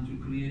and to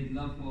create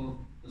love for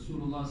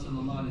Rasulullah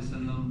sallallahu alaihi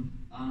wasallam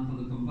and for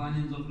the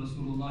companions of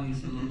Rasulullah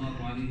sallallahu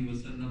alaihi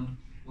wasallam.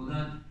 For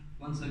that,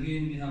 once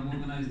again we have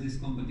organized this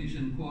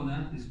competition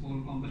corner. It's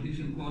called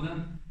competition corner,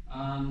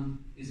 and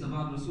it's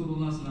about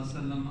Rasulullah sallallahu alaihi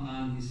wasallam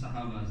and his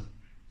sahabas.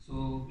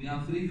 So we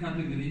have three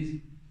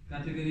categories.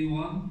 Category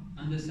 1,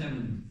 under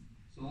 7.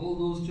 So all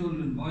those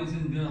children, boys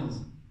and girls,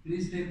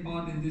 please take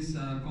part in this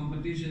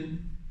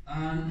competition.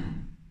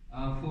 And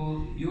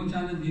for your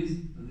challenges,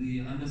 the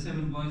under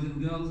 7 boys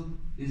and girls,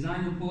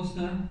 design a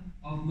poster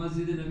of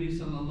Masjid Nabi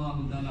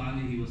sallallahu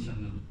alaihi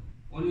wasallam.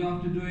 All you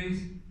have to do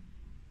is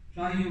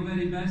try your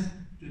very best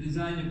to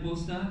design a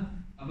poster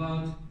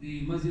about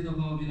the Masjid of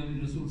our beloved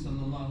Rasul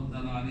sallallahu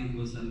alaihi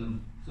wasallam.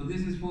 So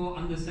this is for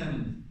under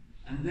 7.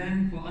 And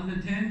then for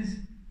under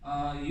 10s,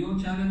 your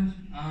challenge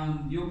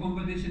and your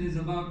competition is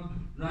about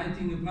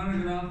writing a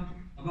paragraph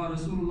about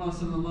Rasulullah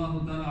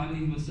sallallahu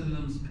alayhi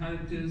wasallam's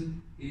characters,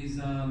 is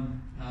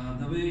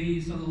the way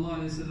he sallallahu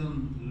alayhi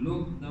wasallam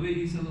looked, the way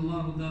he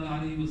sallallahu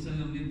alayhi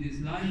wasallam lived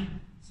his life.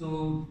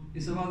 So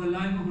it's about the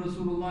life of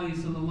Rasulullah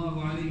sallallahu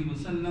alayhi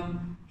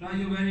wasallam. Try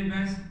your very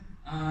best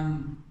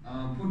and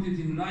put it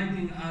in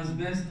writing as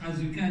best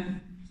as you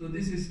can. So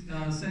this is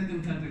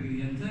second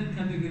category. And third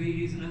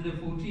category is under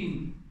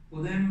 14.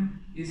 For them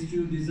is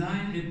to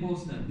design a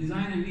poster,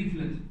 design a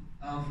leaflet,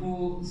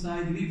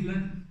 4-side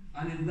leaflet,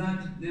 and in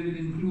that they will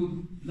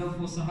include love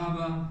for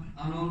Sahaba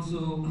and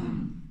also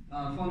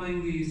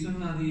following the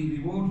Sunnah, the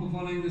reward for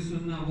following the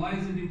Sunnah, why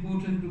is it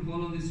important to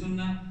follow the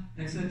Sunnah,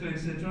 etc.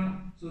 etc.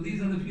 So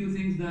these are the few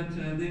things that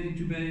they need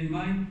to bear in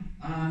mind,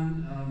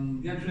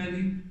 and get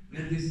ready,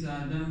 get this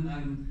done,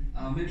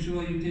 and make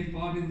sure you take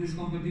part in this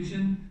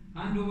competition.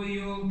 Hand over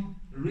your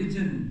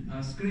written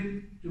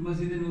script to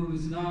Masjid Nurul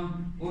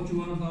Islam or to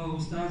one of our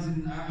ustads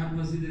at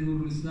Masjid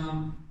Nurul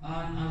Islam,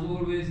 and as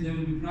always there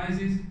will be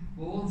prizes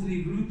for all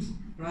three groups.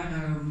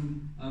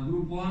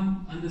 Group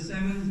 1 under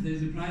 7s, there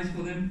is a prize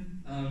for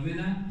them,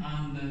 winner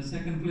and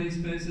second place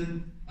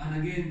person, and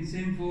again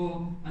same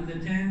for under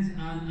 10s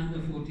and under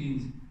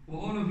 14s. For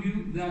all of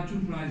you there are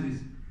 2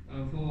 prizes.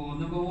 For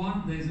number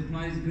 1 there is a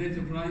prize,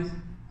 greater prize.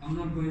 I'm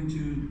not going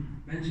to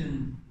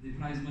mention the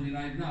prize money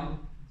right now,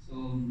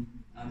 so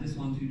I just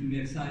want you to be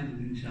excited,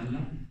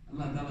 inshallah.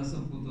 Allah Ta'ala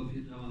sabko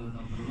tawfiq wa Allah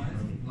Ta'ala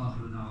wa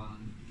akhiru da'wana.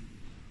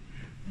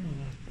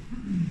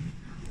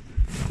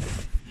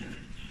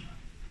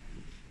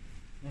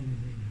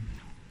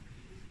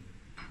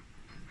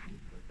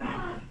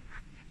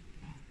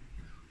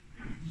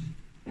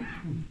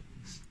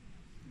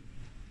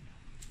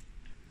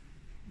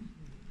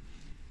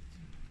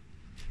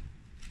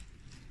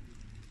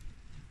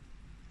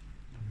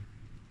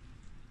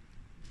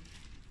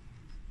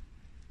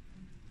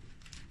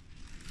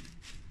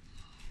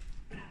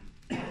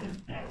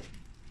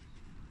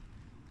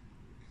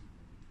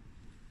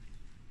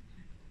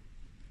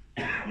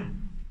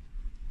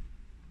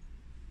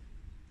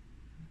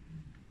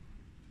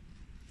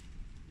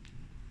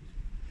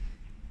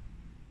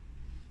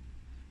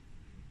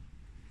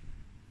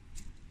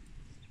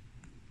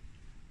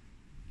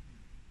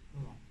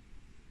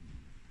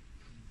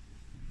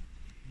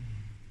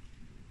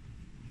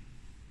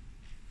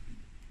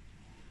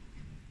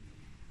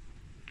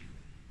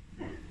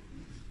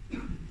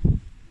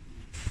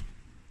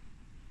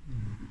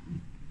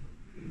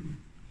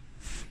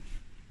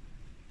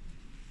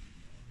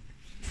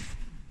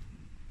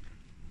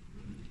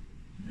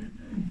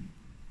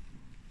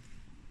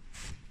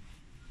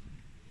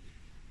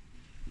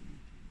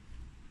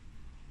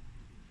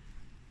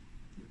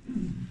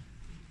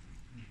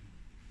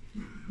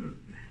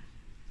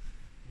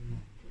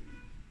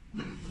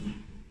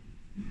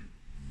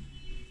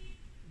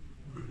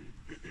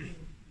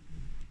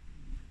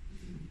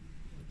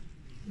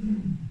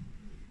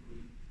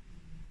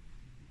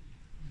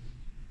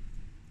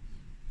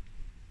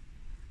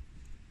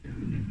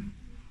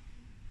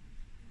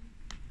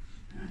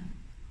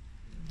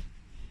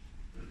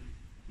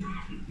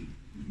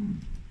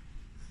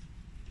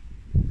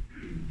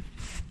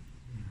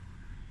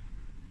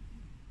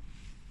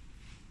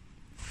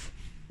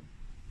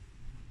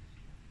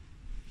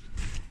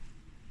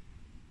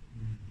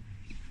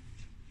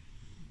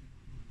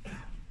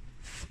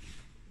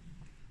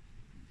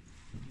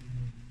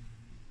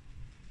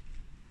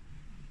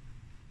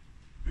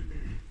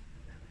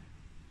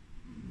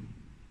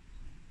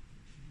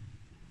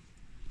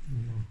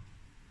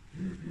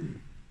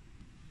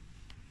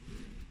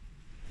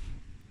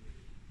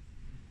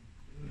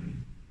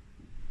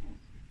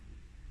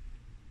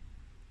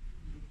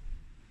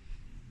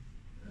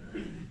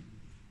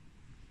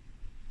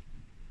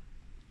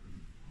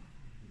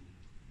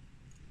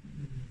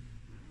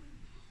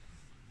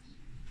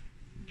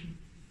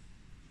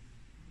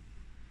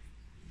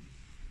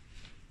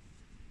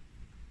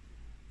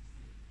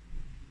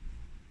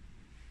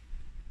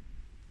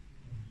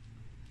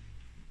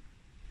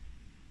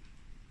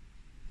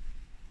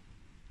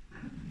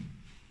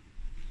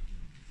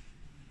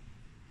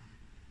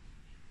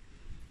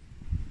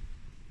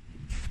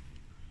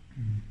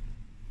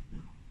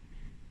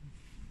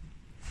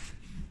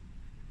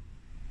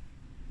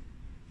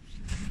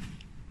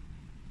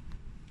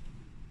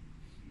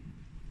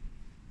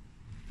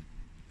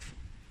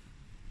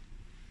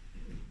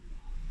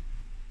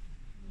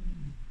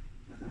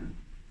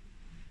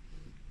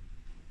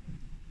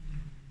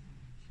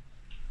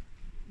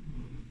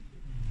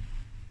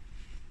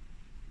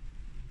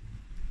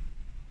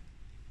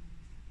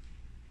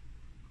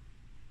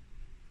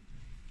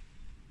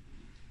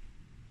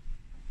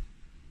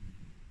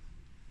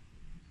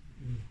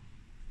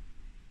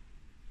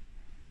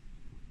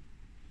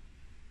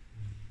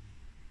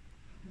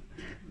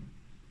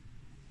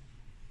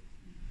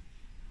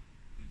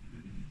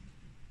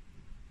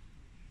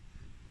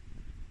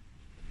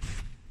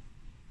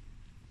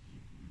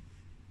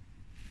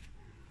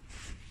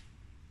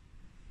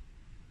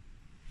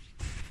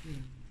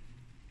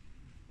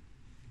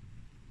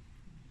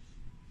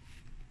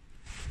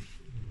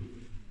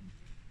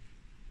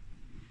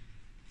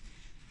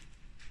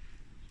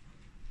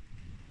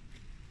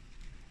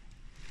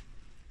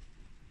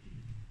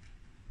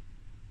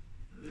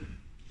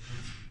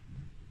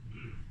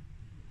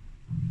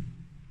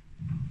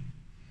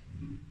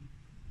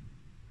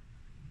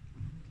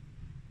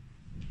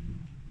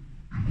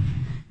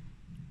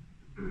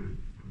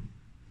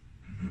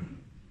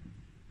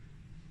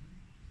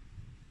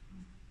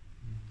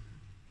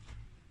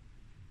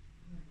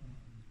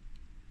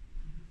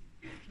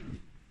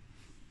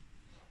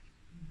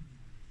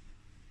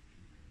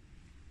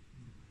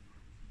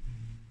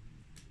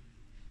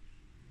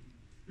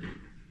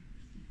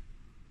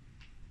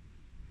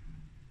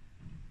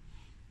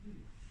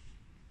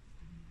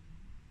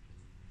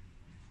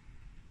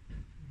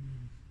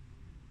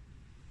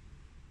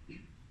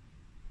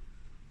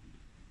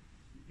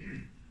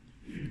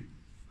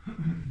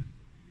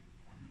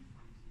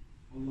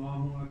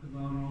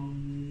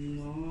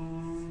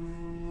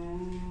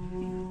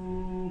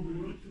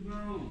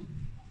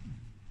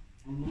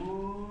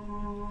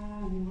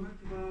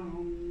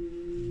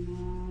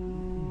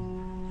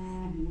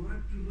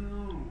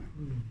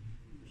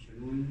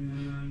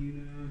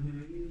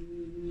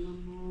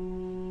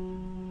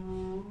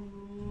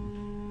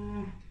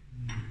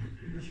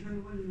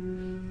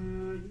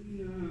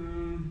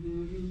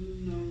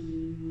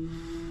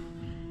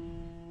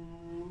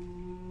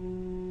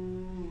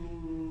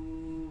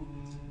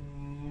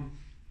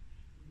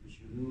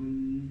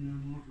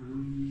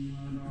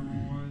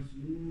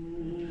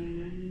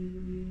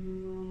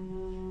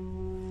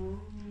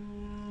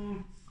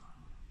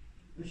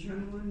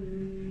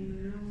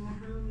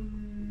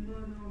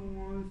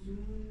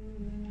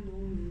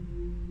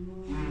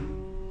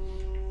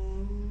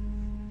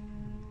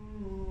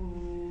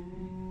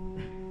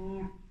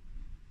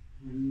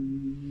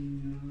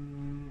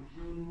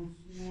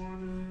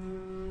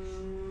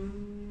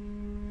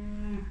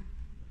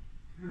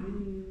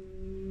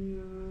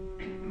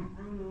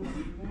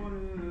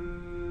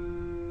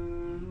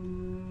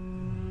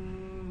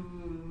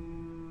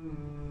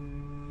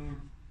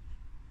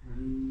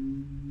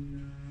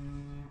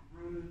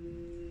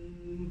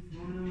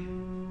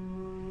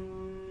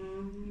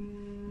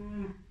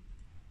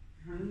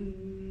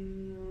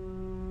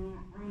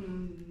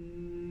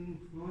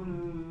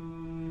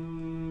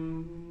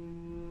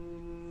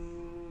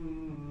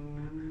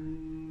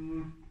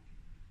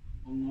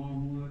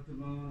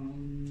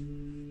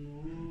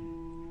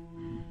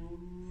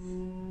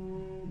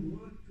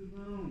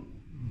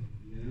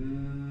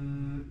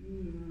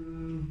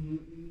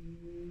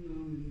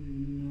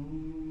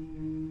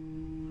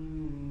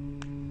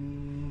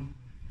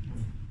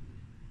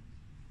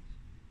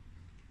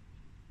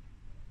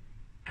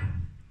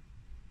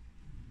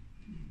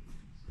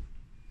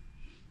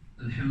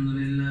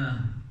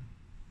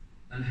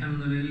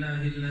 الحمد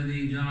لله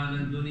الذي جعل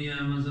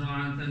الدنيا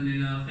مزرعة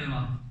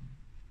للآخرة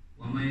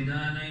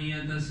وميدانا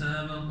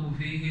يتسابق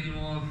فيه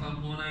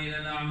الموفقون إلى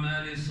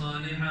الأعمال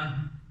الصالحة.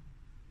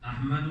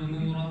 أحمده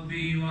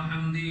ربي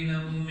وحمدي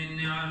له من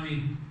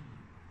نعمه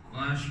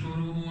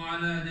وأشكره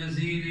على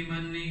جزيل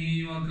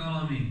منه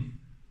وكرمه،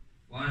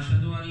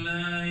 وأشهد أن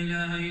لا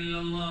إله إلا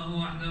الله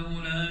وحده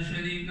لا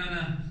شريك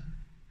له،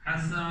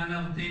 حث على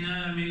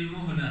اغتنام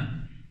المهلة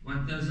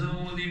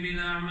والتزود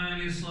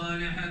بالأعمال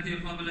الصالحة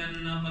قبل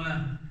النقلة،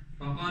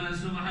 فقال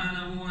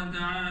سبحانه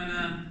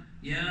وتعالى: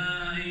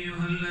 يا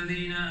أيها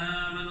الذين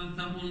آمنوا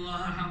اتقوا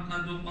الله حق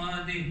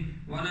تقاته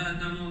ولا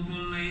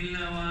تموتن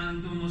إلا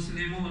وأنتم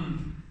مسلمون.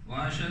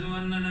 وأشهد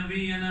أن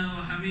نبينا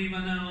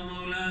وحبيبنا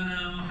ومولانا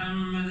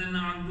محمدا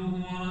عبده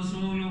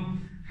ورسوله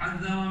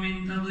حذر من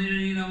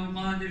تضييع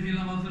الأوقات في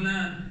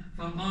الغفلات،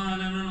 فقال: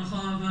 من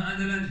خاف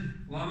أدلج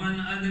ومن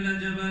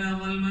أدلج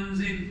بلغ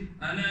المنزل.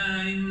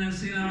 ألا إن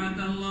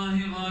سلعة الله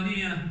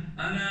غالية،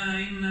 ألا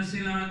إن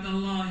سلعة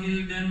الله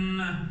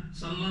الجنة.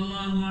 صلى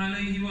الله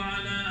عليه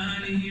وعلى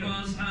آله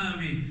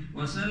وأصحابه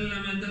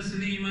وسلم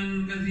تسليما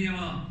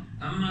كثيرا.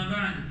 أما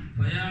بعد،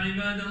 فيا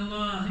عباد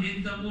الله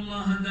اتقوا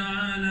الله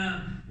تعالى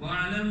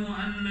واعلموا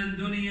أن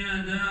الدنيا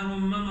دار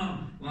ممر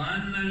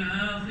وأن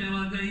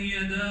الآخرة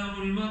هي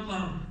دار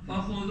المقر،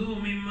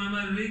 فخذوا من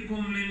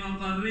ممركم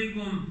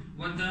لمقركم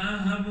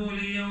وتأهبوا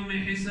ليوم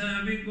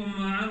حسابكم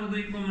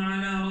وعرضكم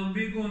على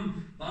ربكم.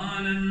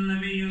 قال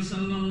النبي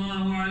صلى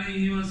الله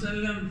عليه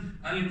وسلم: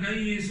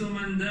 الكيس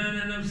من دان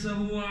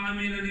نفسه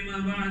وعمل لما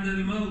بعد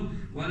الموت،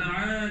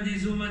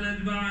 والعاجز من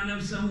أتبع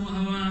نفسه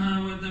هواها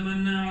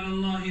وتمنى على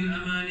الله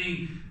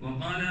الأماني.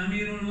 وقال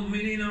أمير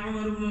المؤمنين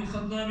عمر بن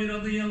الخطاب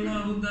رضي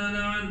الله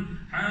تعالى عنه: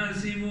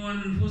 حاسبوا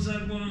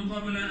أنفسكم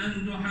قبل أن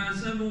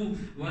تحاسبوا،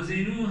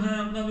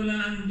 وزنوها قبل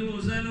أن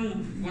توزنوا،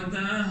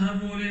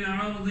 وتأهبوا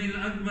للعرض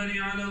الأكبر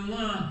على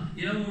الله،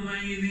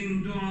 يومئذ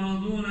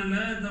تعرضون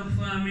لا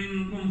تخفى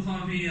منكم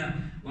خافية.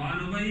 وعن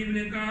أبي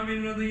بن كعب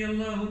رضي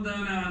الله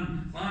تعالى عنه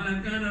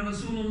قال: كان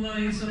رسول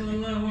الله صلى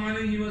الله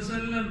عليه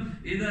وسلم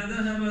إذا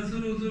ذهب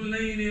ثلث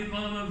الليل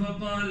قام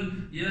فقال: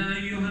 يا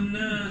أيها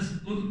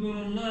الناس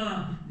اذكروا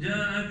الله،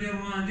 جاءت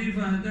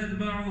الرادفة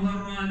تتبعها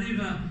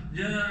الرادفة،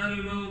 جاء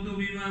الموت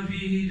بما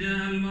فيه،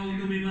 جاء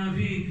الموت بما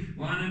فيه.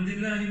 وعن عبد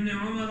الله بن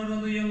عمر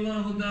رضي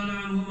الله تعالى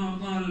عنهما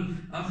قال: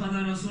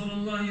 أخذ رسول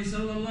الله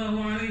صلى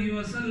الله عليه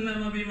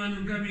وسلم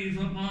بمنكبي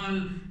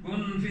فقال: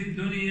 كن في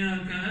الدنيا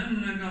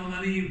كأنك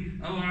غريب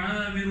أو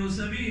عابر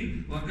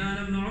سبيل. وكان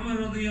ابن عمر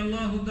رضي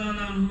الله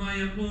تعالى عنهما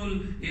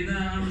يقول: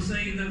 إذا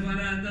أمسيت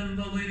فلا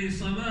تنتظر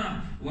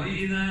الصباح،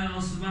 وإذا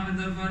أصبحت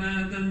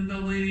فلا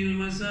تنتظر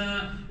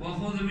المساء،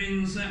 وخذ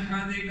من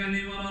صحتك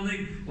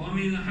لمرضك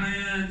ومن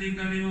حياتك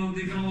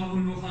لموتك. رواه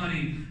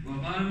البخاري.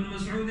 وقال ابن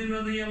مسعود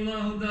رضي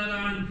الله تعالى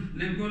عنه: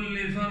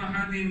 لكل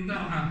فرحة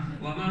ترحى،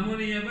 وما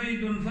ملي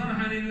بيت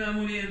فرحا إلا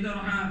ملي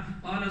ترحى.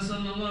 قال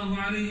صلى الله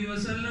عليه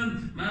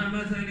وسلم: ما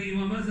مثلي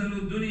ومثل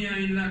الدنيا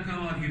إلا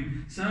كراكب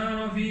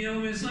سار في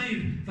يوم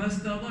صيف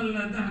فاستظل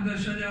تحت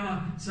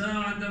شجرة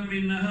ساعة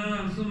من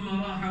نهار ثم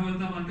راح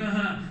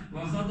وتركها.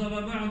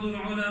 وخطب بعض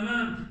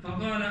العلماء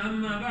فقال: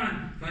 أما بعد،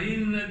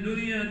 فإن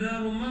الدنيا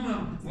دار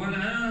ممر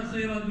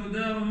والآخرة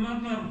دار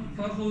مقر،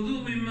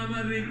 فخذوا من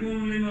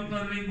ممركم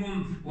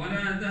لمقركم،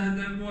 ولا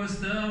تهتكوا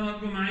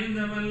أستاركم عند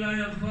من لا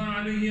يخفى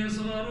عليه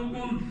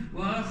أسراركم،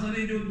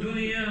 وأخرجوا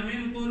الدنيا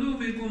من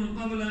قلوبكم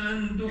قبل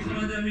أن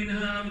تخرج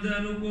منها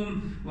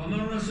أبدانكم.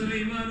 ومر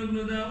سليمان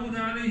بن داود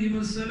عليه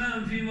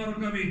السلام في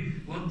مركبه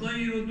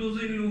والطير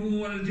تظله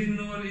والجن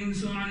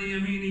والإنس عن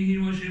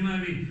يمينه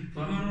وشماله،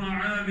 فمر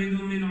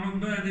عابد من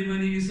عباد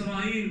بني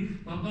إسرائيل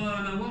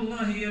فقال: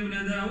 والله يا ابن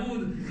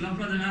داود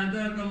لقد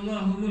آتاك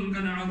الله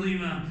ملكا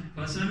عظيما.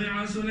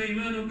 فسمع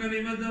سليمان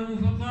كلمته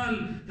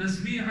فقال: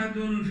 تسبيحة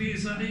في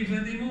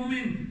صحيفة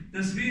مؤمن،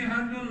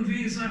 تسبيحة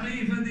في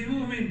صحيفة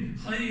مؤمن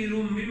خير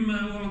مما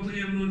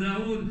أعطي ابن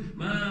داود.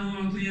 ما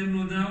أعطي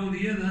ابن داود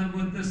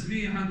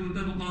والتسبيحة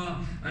تبقى.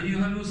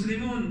 أيها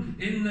المسلمون،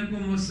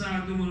 إنكم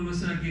وسعتم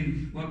المساكن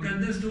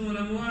وكدستم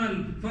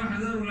الأموال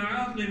فاحذروا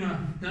العاقبة.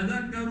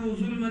 تذكروا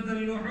ظلمة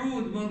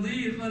اللحود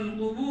وضيق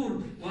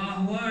القبور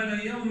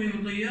وأهوال يوم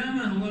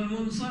القيامة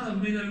والمنصرف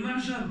من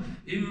المحشر،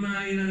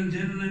 إما إلى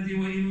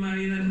الجنة وإما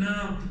إلى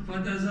النار.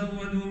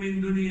 فتزودوا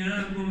من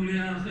دنياكم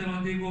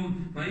لآخرتكم،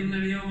 فإن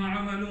اليوم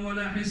عمل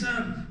ولا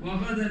حساب،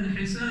 وغدا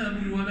حساب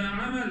ولا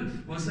عمل.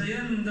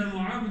 وسيندم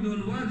عبد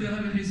واجه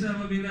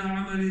الحساب بلا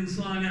عمل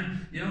صالح.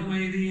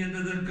 يومئذ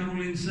يتذكر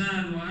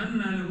الإنسان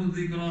وأنى له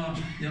الذكرى،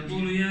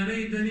 يقول يا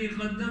ليتني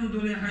قدمت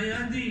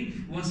لحياتي.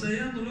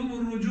 وسيطلب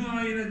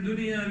الرجوع إلى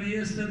الدنيا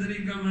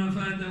ليستدرك ما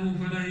فاته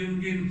فلا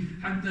يمكن،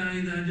 حتى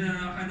إذا جاء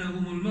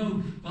أحدهم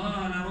الموت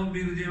قال رب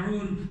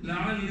ارجعون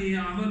لعلي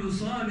أعمل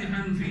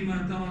صالحا فيما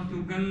تركت.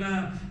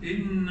 كلا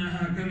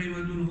إنها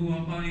كلمة هو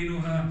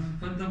قائلها.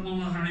 فاتقوا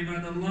الله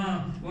عباد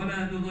الله،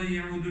 ولا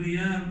تضيعوا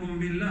دنياكم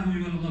باللهو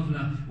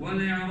والغفلة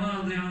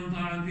والإعراض عن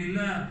طاعة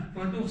الله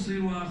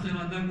فتخسروا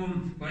آخرتكم.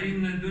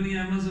 فإن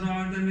الدنيا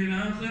مزرعة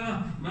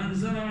للآخرة، من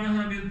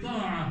زرعها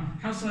بالطاعة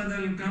حصد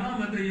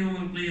الكرامة يوم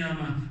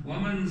القيامة،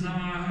 ومن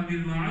زرعها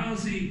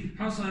بالمعاصي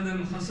حصد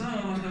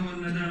الخسارة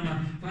والندامة.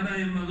 فلا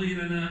ينبغي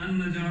لنا أن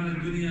نجعل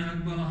الدنيا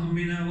أكبر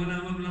همنا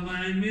ولا مبلغ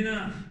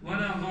علمنا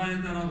ولا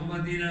غاية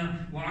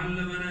رغبتنا.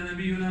 وعلمنا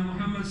نبينا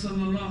محمد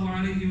صلى الله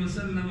عليه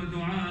وسلم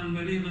دعاء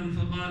بليغا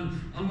فقال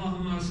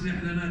اللهم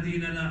أصلح لنا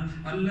ديننا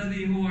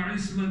الذي هو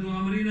عصمة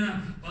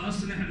أمرنا،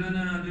 وأصلح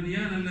لنا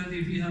دنيانا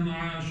التي فيها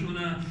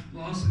معاشنا،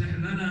 وأصلح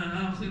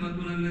لنا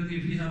آخرتنا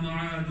التي فيها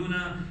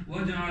معادنا،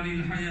 واجعل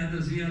الحياة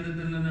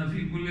زيادة لنا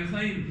في كل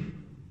خير،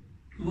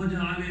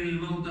 واجعل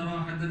الموت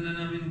راحة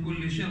لنا من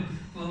كل شر.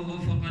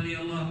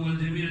 فوفقني الله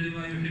والجميع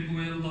لما يحب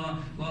ويرضى.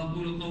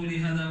 وأقول قولي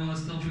هذا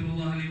وأستغفر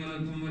الله لي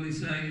ولكم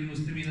ولسائر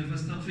المسلمين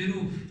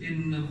فاستغفروه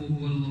إنه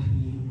هو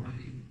الغفور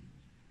الرحيم.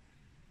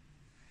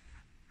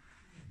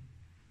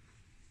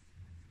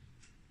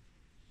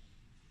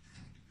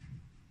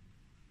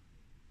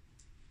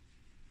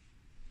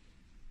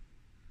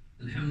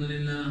 الحمد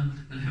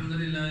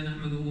لله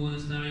نحمده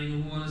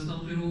ونستعينه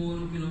ونستغفره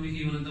ونؤمن به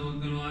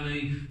ونتوكل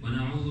عليه،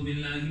 ونعوذ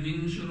بالله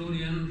من شرور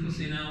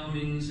أنفسنا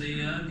ومن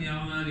سيئات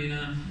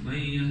أعمالنا. من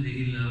يهده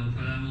الله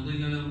فلا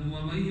مضل له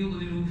ومن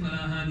يضلله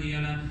فلا هادي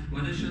له.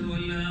 ونشهد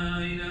أن لا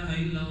إله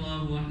إلا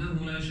الله وحده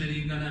لا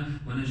شريك له،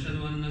 ونشهد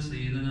أن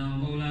سيدنا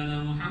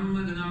ومولانا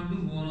محمدا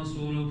عبده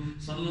ورسوله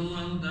صلى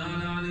الله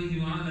تعالى عليه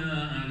وعلى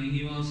آله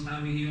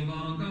وأصحابه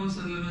وبارك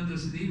وسلم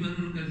تسليما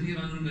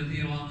كثيرا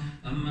كثيرا.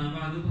 أما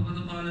بعد، فقد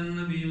قال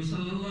النبي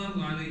صلى الله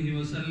عليه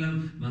وسلم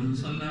من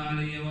صلى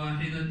علي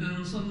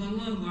واحدة صلى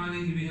الله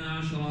عليه بها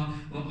عشرا.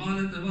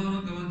 وقال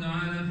تبارك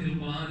وتعالى في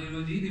القرآن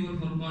المجيد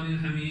والفرقان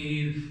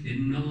الحميد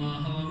إن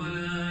الله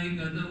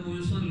وملائكته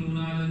يصلون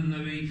على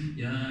النبي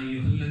يا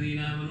أيها الذين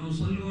آمنوا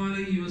صلوا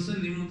عليه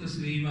وسلموا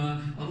تسليما.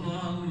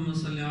 اللهم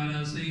صل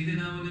على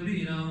سيدنا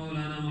ونبينا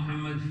ومولانا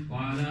محمد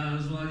وعلى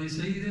أزواج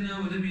سيدنا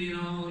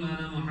ونبينا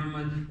ومولانا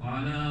محمد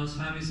وعلى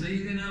أصحاب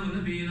سيدنا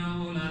ونبينا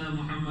ومولانا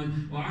محمد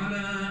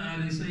وعلى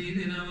آل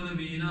سيدنا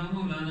ونبينا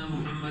ومولانا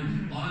محمد.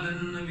 قال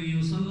النبي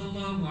صلى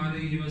الله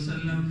عليه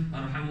وسلم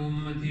أرحم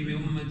أمتي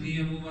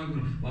بأمتي أبو بكر،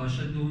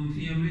 وأشدهم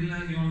في أمر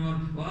الله عمر،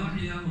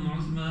 وأحياهم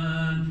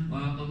عثمان،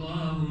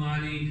 وأقضاهم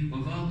علي،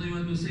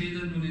 وفاطمة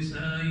سيدة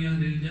نساء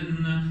أهل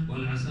الجنة،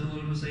 والحسن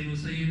والحسين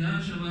سيدا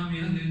شباب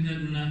أهل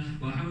الجنة،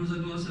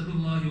 وحمزة أسد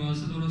الله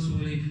وأسد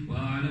رسوله،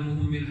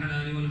 وأعلمهم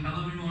بالحلال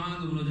والحرام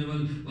معاذ بن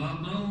جبل،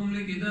 وأقرأهم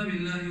لكتاب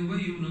الله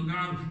أبي بن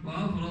كعب،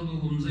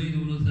 وأفرضهم زيد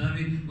بن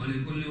ثابت.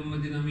 ولكل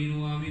أمة أمين،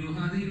 وأمين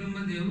هذه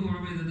الأمة أبو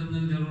عبيدة بن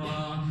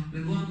الجراح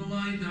رضوان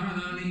الله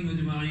تعالى عليهم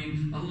أجمعين.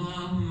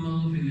 اللهم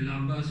اغفر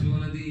للعباس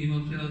ولده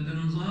مغفرة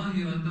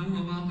ظاهرة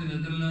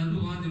وباطنة لا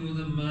تغادر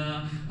ذنبا.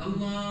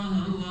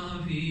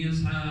 الله في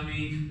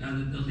أصحابي لا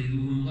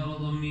تتخذوهم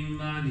غرضا من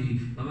بعدي،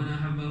 فمن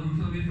أحبهم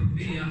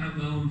فبحبي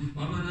أحبهم،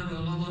 ومن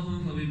أبغضهم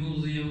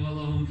فببغضي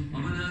أبغضهم،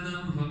 ومن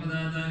آذاهم فقد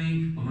آذاني،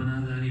 ومن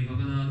آذاني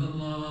فقد آذى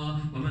الله،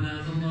 ومن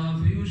آذى الله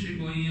فيوشك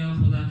أن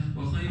يأخذه.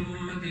 وخير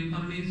أمتي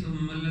قرني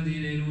ثم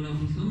الذين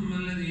يلونهم ثم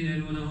الذين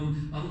يلونهم.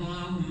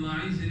 اللهم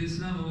أعز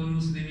الإسلام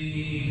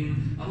والمسلمين،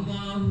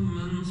 اللهم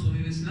انصر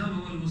الإسلام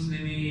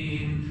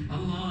والمسلمين،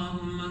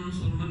 اللهم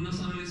انصر من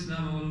نصر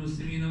الإسلام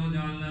والمسلمين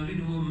واجعلنا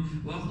منهم،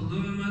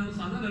 واخذل من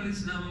خذل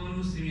الإسلام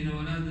والمسلمين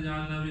ولا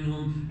تجعلنا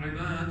منهم.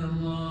 عباد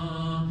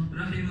الله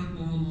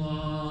رحمكم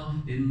الله،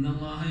 إن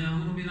الله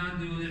يأمر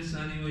بالعدل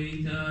والإحسان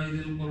وإيتاء ذي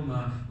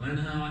القربى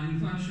وينهى عن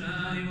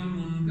الفحشاء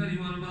والمنكر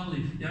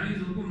والبغي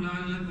يعظكم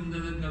لعلكم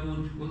تذكرون.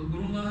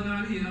 واذكروا الله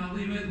العلي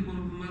العظيم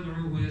يذكركم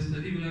وادعوه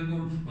يستجب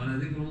لكم،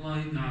 ولذكر الله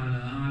تعالى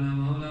أعلى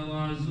وأولى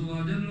وأعز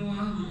وأجل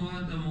وأهم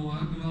وأتم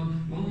وأكبر،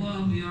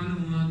 والله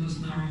يعلم ما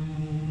تصنعون.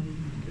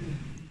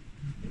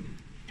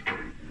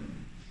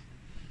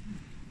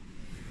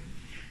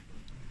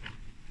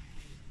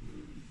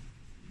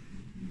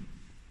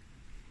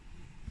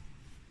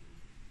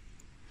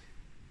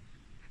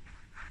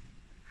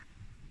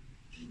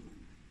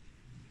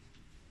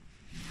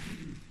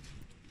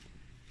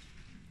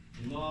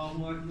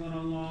 الله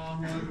أكبر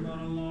الله أكبر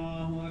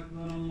الله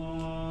أكبر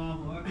الله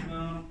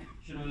أكبر.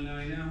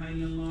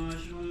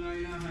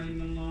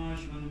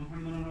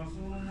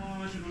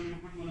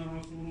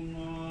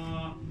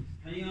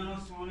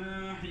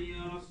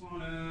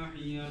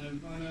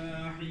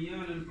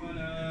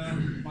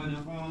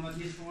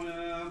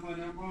 قد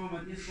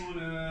قامت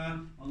الصلاة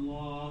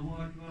الله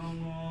أكبر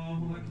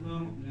الله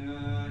أكبر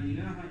لا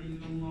إله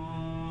إلا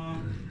الله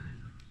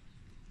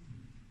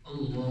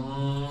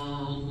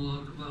الله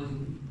أكبر.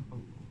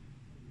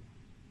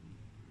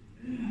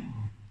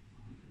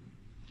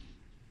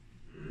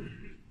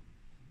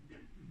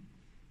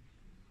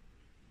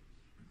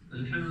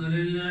 الحمد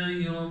لله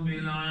رب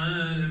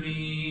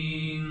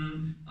العالمين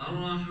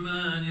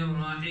الرحمن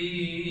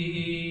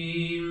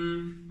الرحيم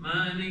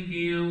مالك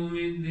يوم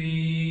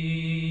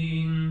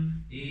الدين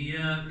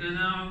إياك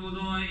نعبد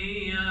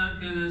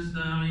وإياك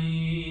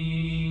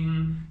نستعين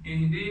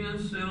اهدنا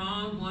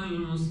الصراط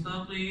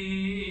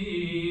المستقيم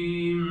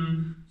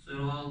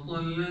صراط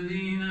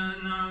الذين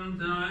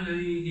أنعمت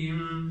عليهم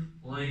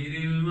غير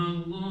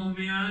المغضوب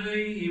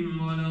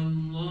عليهم ولا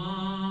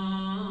الضالين.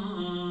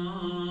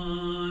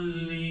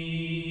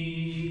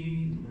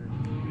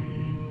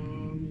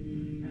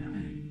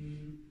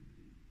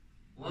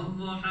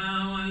 والضحى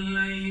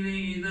والليل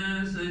إذا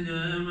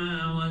سجى ما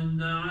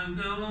ودعك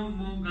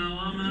ربك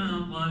وما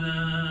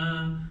قلى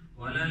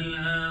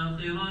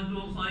وللآخرة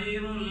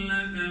خير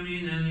لك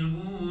من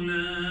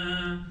الأولى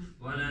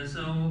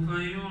ولسوف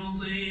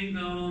يعطيك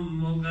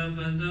ربك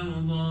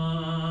فترضى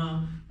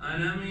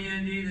ألم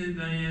يجدك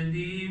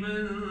يتيما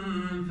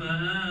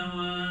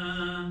فآوى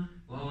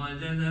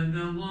ووجدك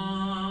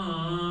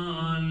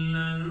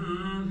ضالا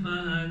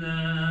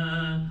فهدى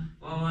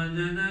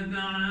ووجدك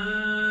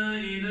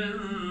عائلا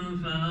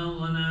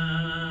فأغنى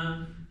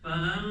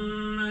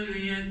فأما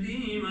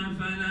اليتيم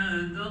فلا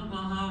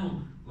تقهر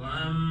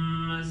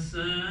وأما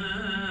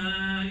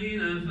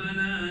السائل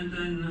فلا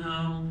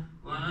تنهر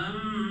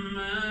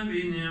وأما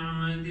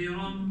بنعمة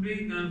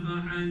ربك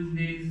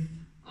فحدث.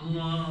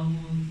 الله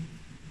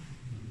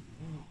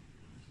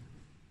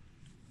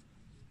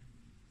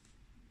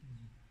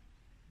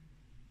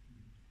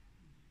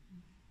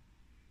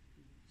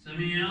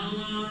سمع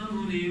الله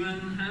لمن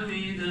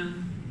حمده.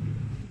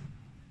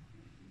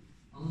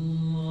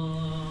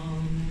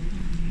 الله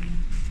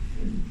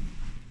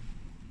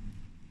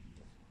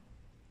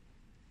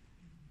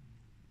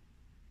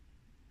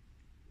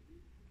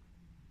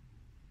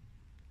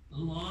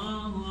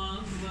الله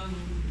أكبر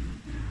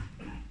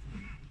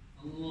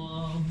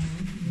الله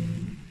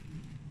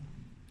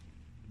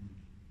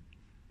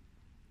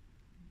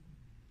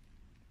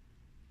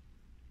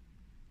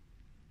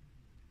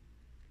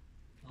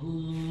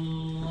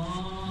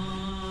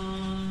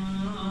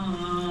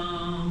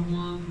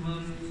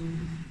أكبر.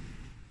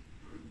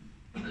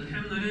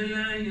 الحمد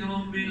لله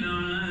رب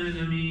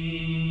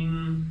العالمين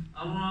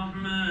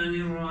الرحمن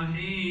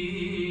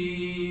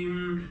الرحيم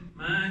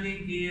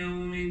مالك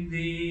يوم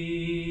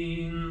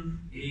الدين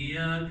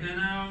إياك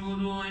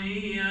نعبد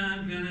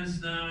وإياك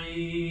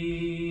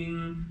نستعين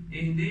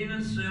اهدنا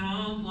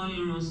الصراط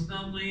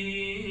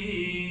المستقيم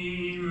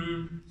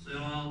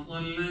صراط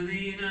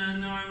الذين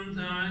أنعمت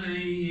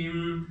عليهم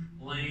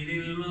غير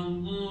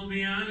المغضوب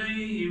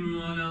عليهم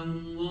ولا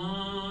الضالين.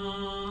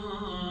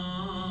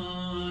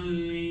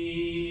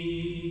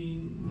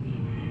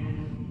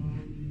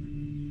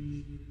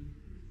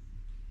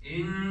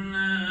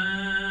 إنا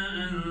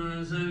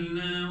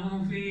أنزلناه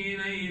في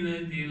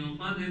ليلة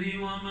القدر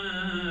وما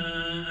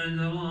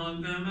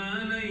أدراك ما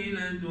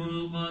ليلة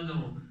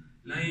القدر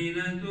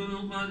ليلة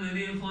القدر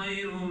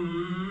خير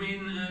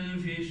من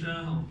 1000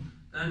 شهر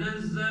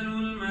تنزل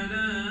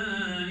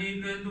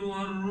الملائكة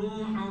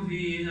والروح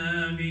فيها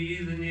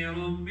بإذن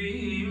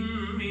ربهم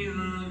من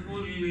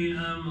كل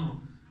أمر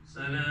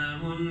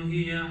سلام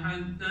هي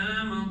حتى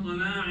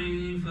مطلع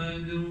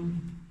الفجر.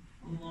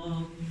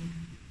 الله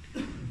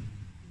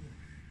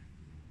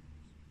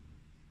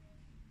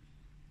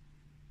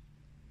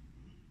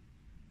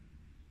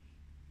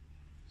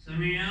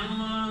سمع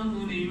الله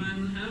لمن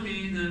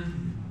حمده.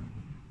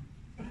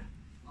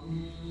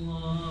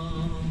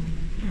 الله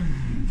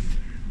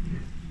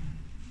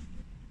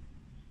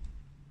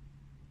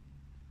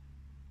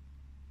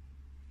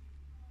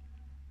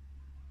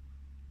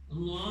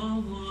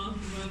الله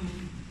أكبر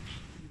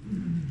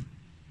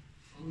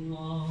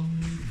الله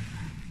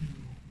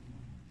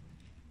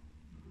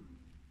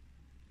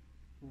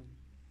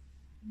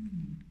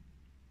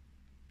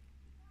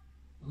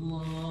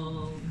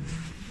الله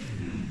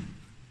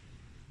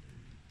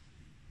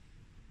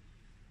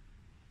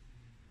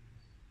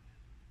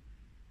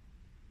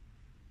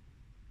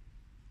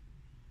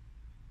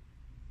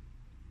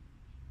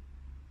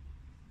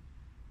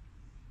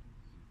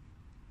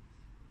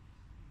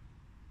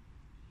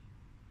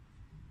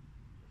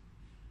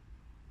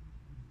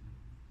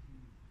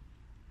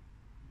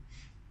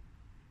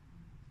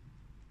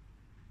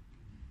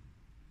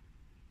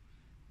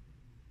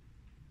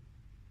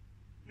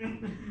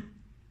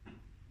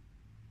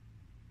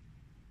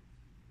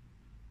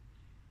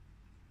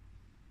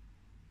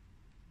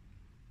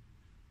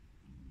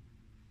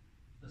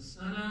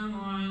السلام